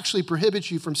could actually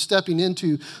prohibit you from stepping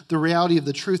into the reality of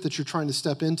the truth that you're trying to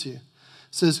step into. It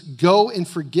says, go and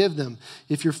forgive them.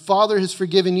 If your Father has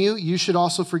forgiven you, you should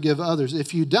also forgive others.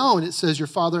 If you don't, it says your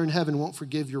Father in heaven won't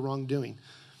forgive your wrongdoing.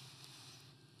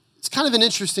 It's kind of an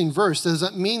interesting verse. Does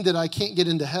that mean that I can't get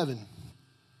into heaven?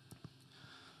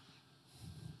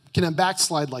 Can I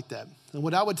backslide like that? And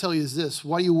what I would tell you is this.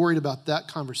 Why are you worried about that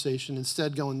conversation?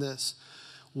 Instead, going this.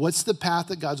 What's the path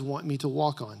that God's wanting me to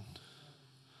walk on?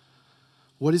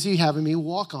 What is he having me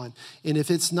walk on? And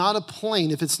if it's not a plane,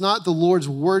 if it's not the Lord's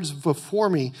words before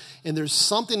me, and there's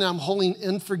something that I'm holding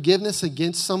unforgiveness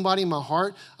against somebody in my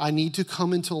heart, I need to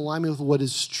come into alignment with what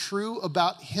is true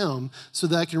about him so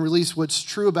that I can release what's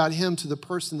true about him to the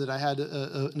person that I had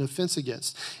an offense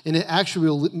against. And it actually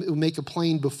will make a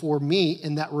plane before me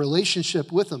in that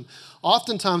relationship with him.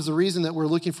 Oftentimes, the reason that we're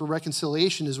looking for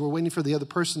reconciliation is we're waiting for the other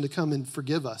person to come and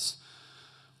forgive us.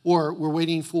 Or we're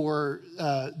waiting for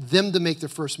them to make the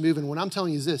first move. And what I'm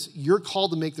telling you is this, you're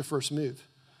called to make the first move.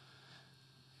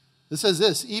 It says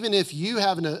this, even if you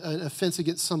have an offense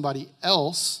against somebody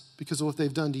else because of what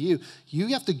they've done to you, you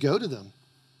have to go to them.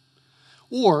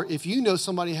 Or if you know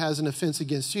somebody has an offense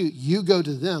against you, you go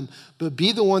to them, but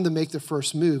be the one to make the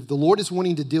first move. The Lord is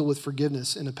wanting to deal with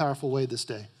forgiveness in a powerful way this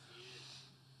day.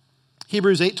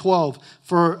 Hebrews 8:12,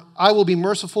 "For I will be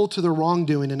merciful to their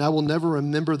wrongdoing, and I will never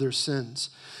remember their sins."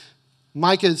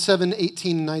 Micah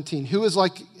 7:18 and 19, Who is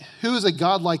a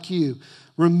God like you,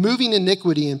 removing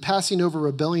iniquity and passing over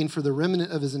rebellion for the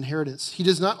remnant of his inheritance? He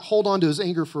does not hold on to his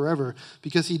anger forever,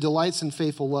 because he delights in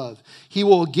faithful love. He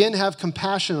will again have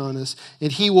compassion on us,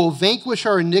 and he will vanquish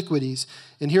our iniquities.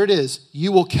 And here it is,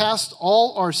 you will cast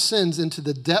all our sins into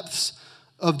the depths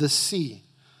of the sea.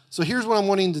 So here's what I'm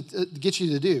wanting to get you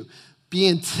to do. Be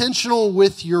intentional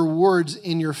with your words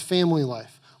in your family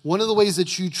life. One of the ways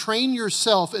that you train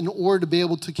yourself in order to be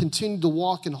able to continue to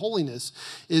walk in holiness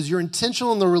is you're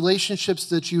intentional in the relationships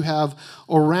that you have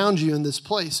around you in this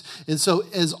place. And so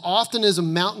as often as a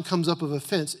mountain comes up of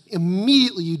offense,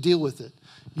 immediately you deal with it.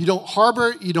 You don't harbor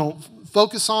it, you don't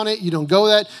focus on it, you don't go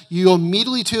that, you go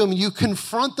immediately to him, you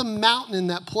confront the mountain in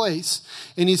that place,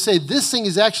 and you say, this thing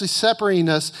is actually separating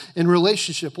us in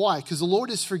relationship. Why? Because the Lord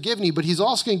has forgiven you, but he's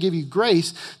also going to give you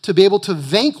grace to be able to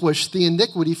vanquish the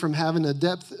iniquity from having a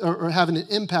depth or having an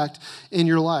impact in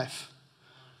your life.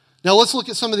 Now let's look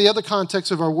at some of the other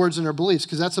contexts of our words and our beliefs,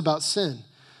 because that's about sin.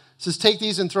 It says, take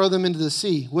these and throw them into the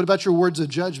sea. What about your words of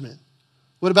judgment?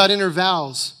 What about inner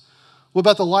vows? What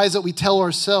about the lies that we tell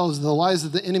ourselves, the lies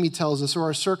that the enemy tells us, or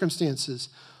our circumstances?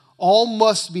 All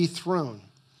must be thrown.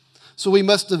 So we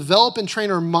must develop and train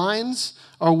our minds,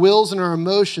 our wills, and our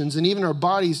emotions, and even our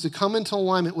bodies to come into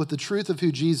alignment with the truth of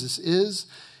who Jesus is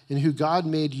and who God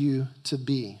made you to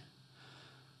be.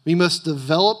 We must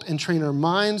develop and train our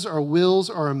minds, our wills,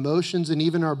 our emotions, and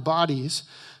even our bodies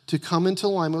to come into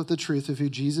alignment with the truth of who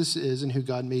Jesus is and who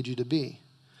God made you to be.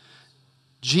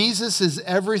 Jesus is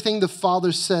everything the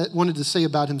Father wanted to say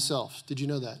about himself. Did you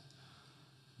know that?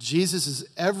 Jesus is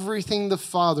everything the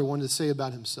Father wanted to say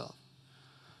about himself.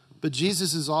 But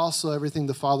Jesus is also everything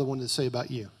the Father wanted to say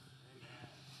about you.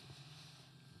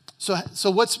 So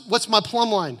what's my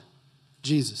plumb line?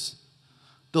 Jesus.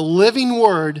 The living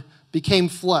Word became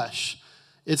flesh.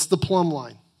 It's the plumb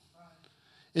line.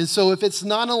 And so if it's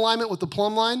not in alignment with the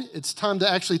plumb line, it's time to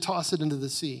actually toss it into the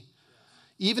sea.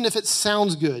 Even if it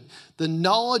sounds good, the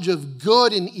knowledge of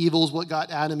good and evil is what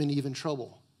got Adam and Eve in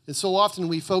trouble. And so often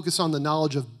we focus on the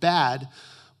knowledge of bad,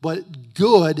 but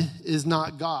good is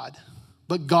not God.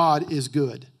 But God is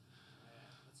good.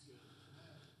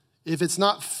 If it's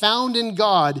not found in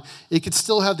God, it could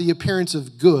still have the appearance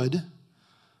of good,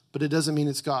 but it doesn't mean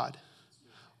it's God.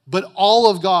 But all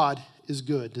of God is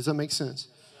good. Does that make sense?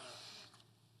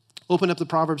 Open up to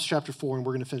Proverbs chapter 4, and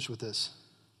we're going to finish with this.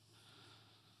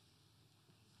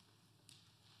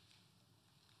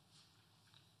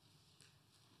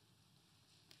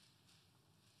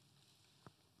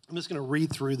 I'm just going to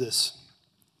read through this.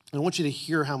 I want you to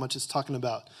hear how much it's talking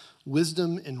about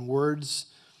wisdom and words.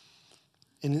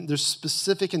 And there's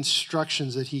specific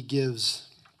instructions that he gives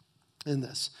in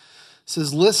this. It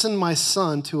says, listen, my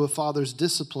son, to a father's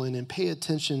discipline and pay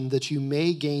attention that you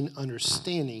may gain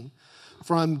understanding.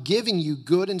 For I'm giving you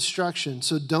good instruction,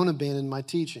 so don't abandon my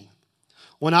teaching.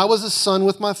 When I was a son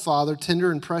with my father,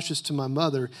 tender and precious to my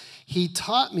mother, he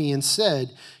taught me and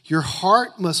said, your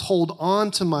heart must hold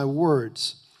on to my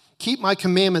words. Keep my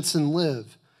commandments and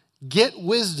live. Get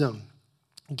wisdom.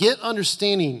 Get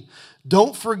understanding.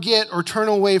 Don't forget or turn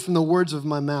away from the words of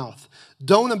my mouth.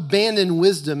 Don't abandon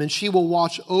wisdom, and she will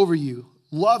watch over you.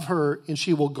 Love her, and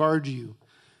she will guard you.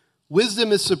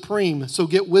 Wisdom is supreme, so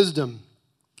get wisdom.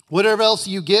 Whatever else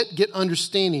you get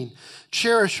understanding.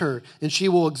 Cherish her, and she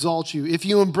will exalt you. If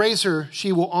you embrace her,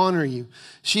 she will honor you.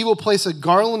 She will place a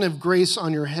garland of grace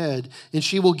on your head, and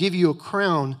she will give you a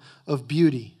crown of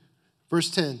beauty.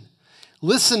 Verse 10,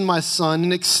 listen, my son,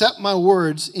 and accept my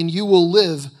words, and you will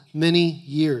live many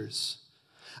years.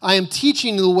 I am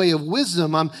teaching you the way of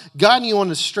wisdom. I'm guiding you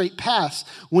on a straight path.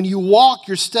 When you walk,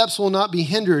 your steps will not be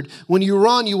hindered. When you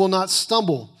run, you will not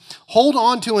stumble. Hold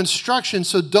on to instruction,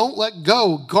 so don't let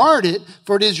go. Guard it,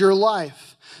 for it is your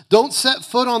life. Don't set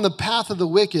foot on the path of the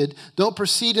wicked. Don't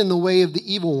proceed in the way of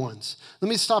the evil ones. Let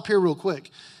me stop here real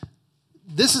quick.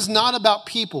 This is not about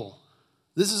people.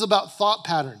 This is about thought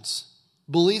patterns,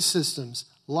 belief systems,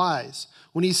 lies.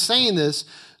 When he's saying this,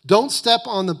 don't step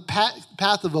on the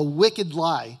path of a wicked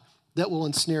lie that will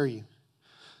ensnare you.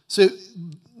 So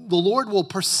the Lord will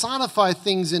personify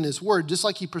things in his word, just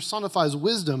like he personifies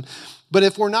wisdom. But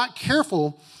if we're not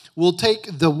careful, we'll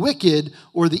take the wicked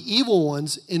or the evil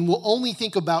ones and we'll only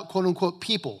think about quote unquote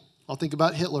people. I'll think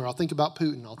about Hitler. I'll think about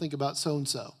Putin. I'll think about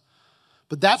so-and-so.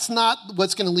 But that's not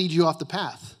what's going to lead you off the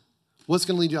path. What's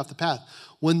going to lead you off the path?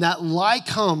 When that lie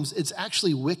comes, it's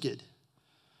actually wicked.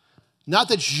 Not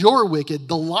that you're wicked,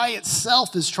 the lie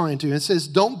itself is trying to. It says,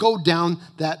 don't go down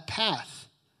that path.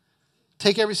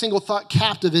 Take every single thought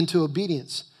captive into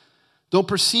obedience. Don't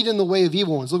proceed in the way of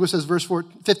evil ones. Look what it says, verse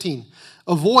 15.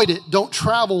 Avoid it, don't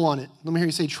travel on it. Let me hear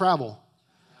you say travel.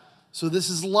 So this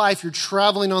is life. You're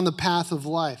traveling on the path of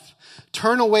life.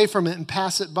 Turn away from it and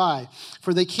pass it by.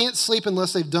 For they can't sleep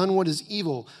unless they've done what is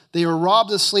evil. They are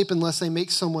robbed of sleep unless they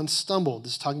make someone stumble.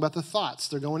 This is talking about the thoughts.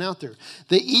 They're going out there.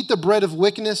 They eat the bread of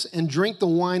wickedness and drink the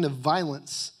wine of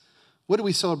violence. What do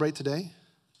we celebrate today?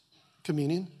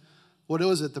 Communion. What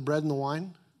was it, the bread and the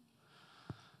wine?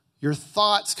 Your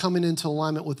thoughts coming into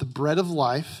alignment with the bread of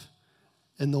life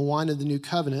and the wine of the new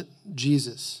covenant,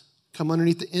 Jesus. Come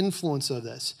underneath the influence of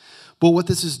this. But what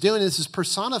this is doing, this is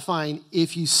personifying,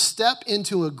 if you step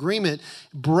into agreement,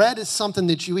 bread is something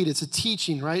that you eat. It's a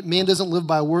teaching, right? Man doesn't live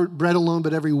by bread alone,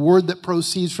 but every word that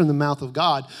proceeds from the mouth of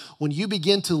God. When you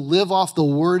begin to live off the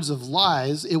words of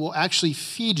lies, it will actually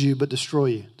feed you but destroy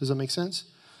you. Does that make sense?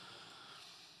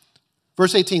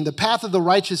 Verse 18, the path of the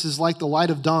righteous is like the light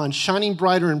of dawn, shining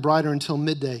brighter and brighter until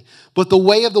midday. But the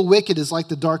way of the wicked is like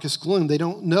the darkest gloom. They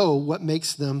don't know what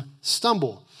makes them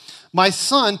stumble. My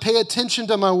son, pay attention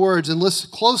to my words and listen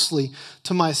closely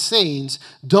to my sayings.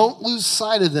 Don't lose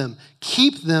sight of them.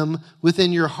 Keep them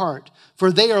within your heart,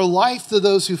 for they are life to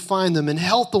those who find them and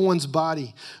health to one's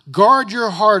body. Guard your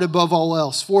heart above all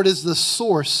else, for it is the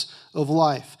source of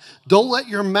life. Don't let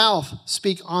your mouth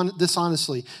speak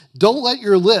dishonestly. Don't let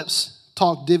your lips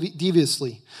talk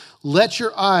deviously. Let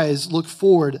your eyes look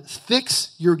forward.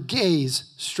 Fix your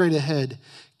gaze straight ahead.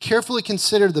 Carefully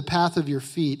consider the path of your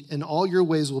feet, and all your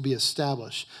ways will be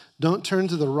established. Don't turn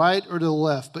to the right or to the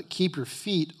left, but keep your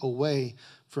feet away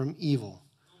from evil.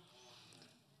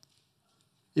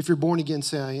 If you're born again,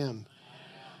 say, I am.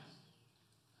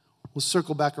 We'll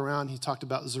circle back around. He talked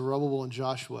about Zerubbabel and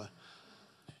Joshua.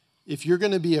 If you're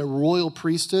going to be a royal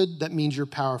priesthood, that means you're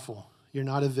powerful. You're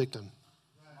not a victim.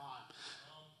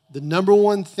 The number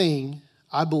one thing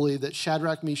I believe that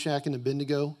Shadrach, Meshach, and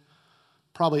Abednego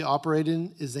probably operated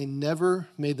in is they never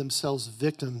made themselves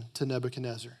victim to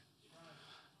Nebuchadnezzar.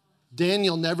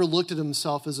 Daniel never looked at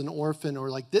himself as an orphan or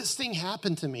like, this thing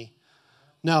happened to me.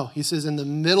 No, he says, in the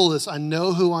middle of this, I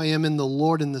know who I am in the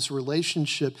Lord in this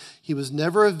relationship. He was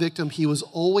never a victim. He was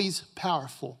always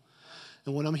powerful.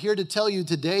 And what I'm here to tell you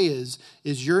today is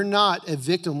you're not a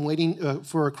victim waiting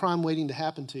for a crime waiting to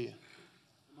happen to you.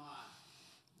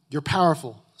 You're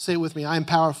powerful. Say it with me. I am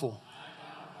powerful.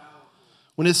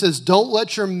 When it says, don't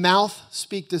let your mouth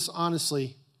speak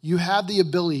dishonestly, you have the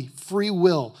ability, free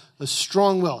will, a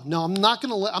strong will. No, I'm not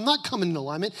coming in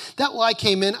alignment. That lie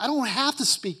came in. I don't have to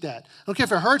speak that. I don't care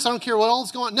if it hurts. I don't care what else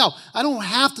is going on. No, I don't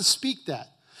have to speak that.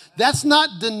 That's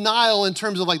not denial in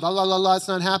terms of like, la, la, la, la, it's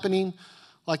not happening.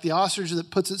 Like the ostrich that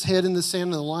puts its head in the sand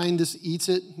and the lion just eats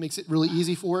it, makes it really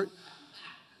easy for it.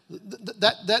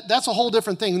 That's a whole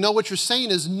different thing. No, what you're saying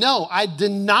is, no, I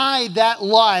deny that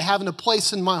lie having a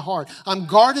place in my heart. I'm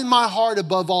guarding my heart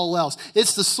above all else.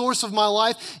 It's the source of my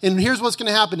life. And here's what's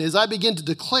going to happen is I begin to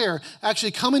declare,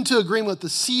 actually come into agreement with the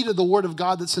seed of the word of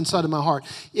God that's inside of my heart.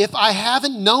 If I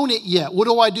haven't known it yet,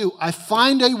 what do? I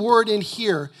find a word in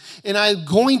here, and I'm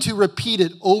going to repeat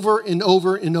it over and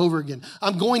over and over again.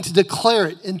 I'm going to declare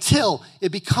it until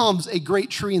it becomes a great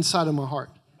tree inside of my heart.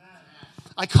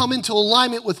 I come into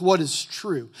alignment with what is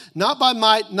true. Not by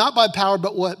might, not by power,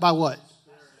 but by what?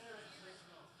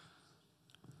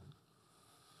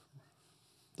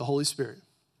 The Holy Spirit.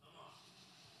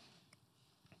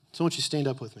 So I want you to stand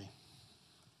up with me.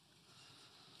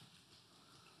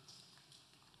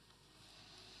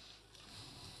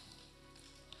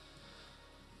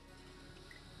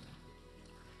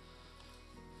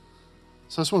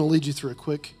 So I just want to lead you through a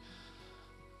quick,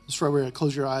 just right where you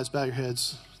close your eyes, bow your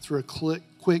heads, through a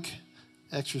quick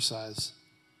exercise,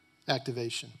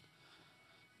 activation.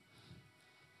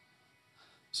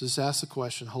 So just ask the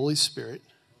question, Holy Spirit,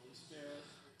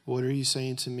 what are you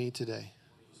saying to me today?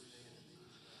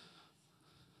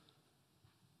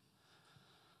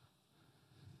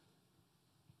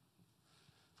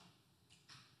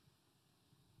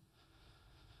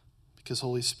 Because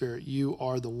Holy Spirit, you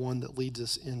are the one that leads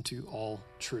us into all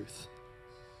truth.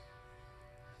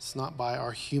 It's not by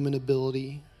our human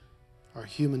ability, our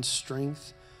human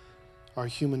strength, our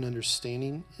human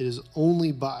understanding. It is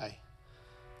only by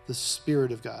the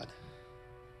Spirit of God,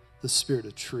 the Spirit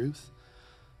of truth,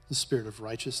 the Spirit of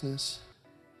righteousness.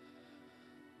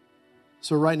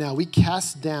 So right now, we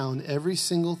cast down every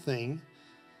single thing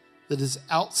that is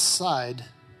outside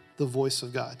the voice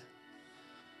of God.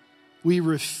 We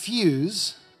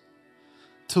refuse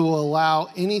to allow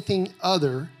anything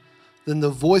other than the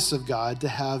voice of God to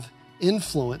have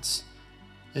influence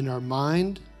in our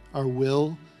mind, our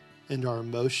will, and our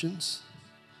emotions.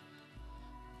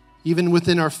 Even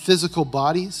within our physical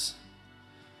bodies,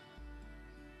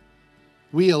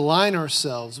 we align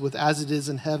ourselves with as it is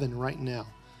in heaven right now.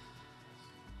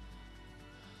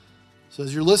 So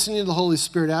as you're listening to the Holy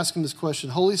Spirit, ask him this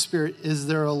question. Holy Spirit, is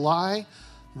there a lie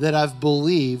that I've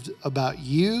believed about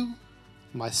you,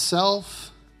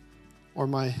 myself, or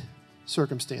my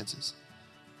circumstances?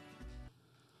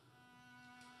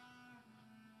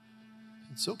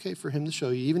 It's okay for him to show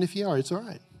you. Even if you are, it's all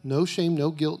right. No shame, no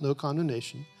guilt, no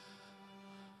condemnation.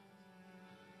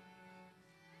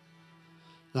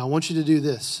 Now I want you to do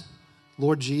this.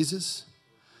 Lord Jesus,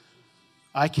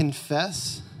 I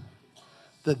confess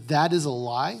that that is a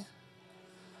lie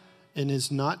and is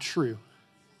not true.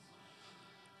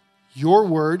 Your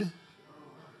word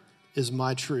is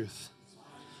my truth.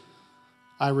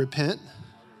 I repent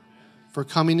for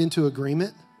coming into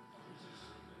agreement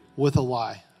with a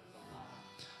lie.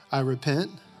 I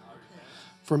repent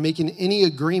for making any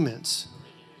agreements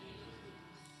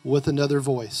with another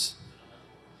voice.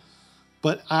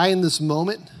 But I, in this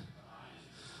moment,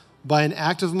 by an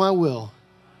act of my will,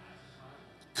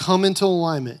 come into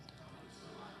alignment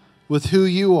with who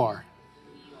you are,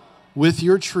 with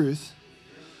your truth,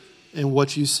 and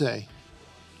what you say.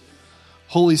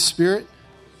 Holy Spirit,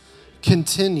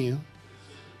 continue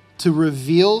to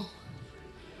reveal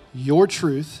your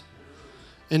truth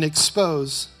and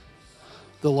expose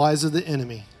the lies of the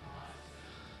enemy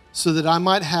so that I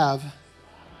might have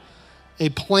a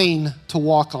plane to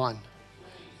walk on.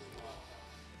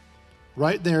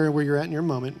 Right there where you're at in your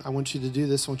moment, I want you to do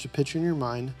this. I want you to picture in your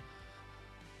mind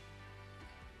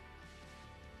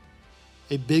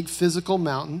a big physical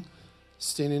mountain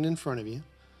standing in front of you.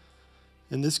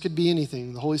 And this could be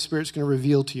anything. The Holy Spirit's going to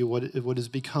reveal to you what has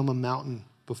become a mountain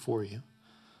before you.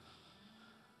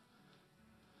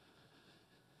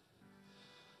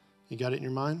 You got it in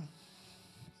your mind?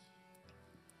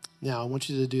 Now, I want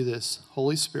you to do this.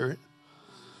 Holy Spirit,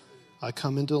 I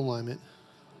come into alignment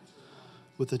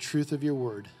with the truth of your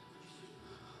word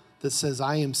that says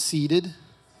I am seated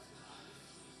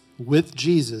with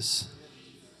Jesus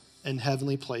in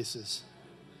heavenly places.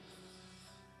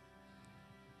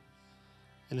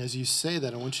 And as you say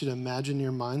that, I want you to imagine in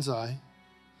your mind's eye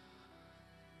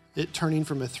it turning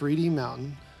from a 3D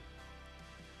mountain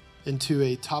into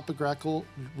a topographical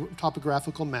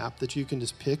map that you can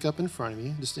just pick up in front of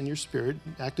you, just in your spirit,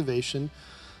 activation,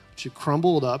 that you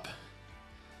crumble it up.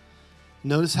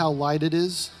 Notice how light it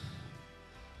is,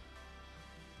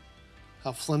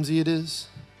 how flimsy it is,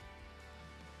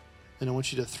 and I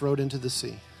want you to throw it into the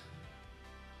sea.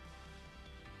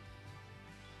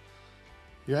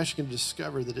 You're actually going to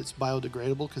discover that it's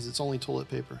biodegradable because it's only toilet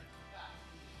paper.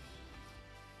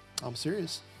 I'm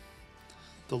serious.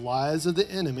 The lies of the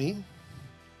enemy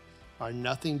are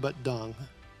nothing but dung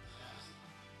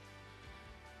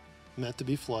meant to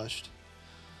be flushed.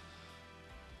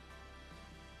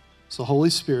 So Holy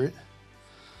Spirit,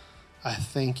 I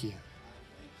thank you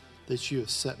that you have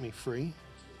set me free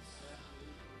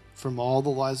from all the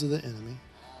lies of the enemy.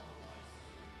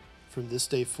 From this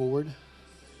day forward,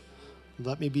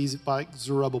 let me be like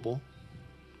Zerubbabel,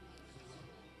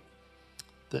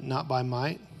 that not by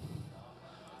might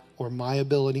or my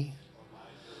ability,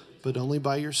 but only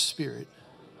by your Spirit,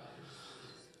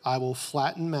 I will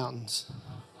flatten mountains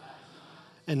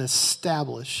and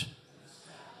establish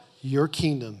your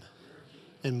kingdom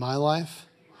in my life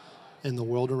and the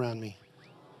world around me.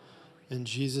 In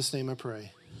Jesus' name I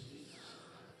pray.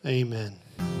 Amen.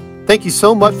 Thank you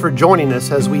so much for joining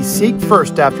us as we seek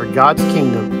first after God's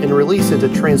kingdom and release it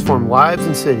to transform lives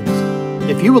and cities.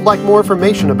 If you would like more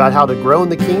information about how to grow in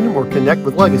the kingdom or connect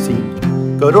with Legacy,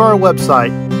 go to our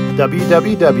website,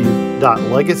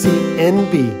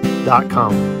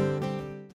 www.legacynb.com.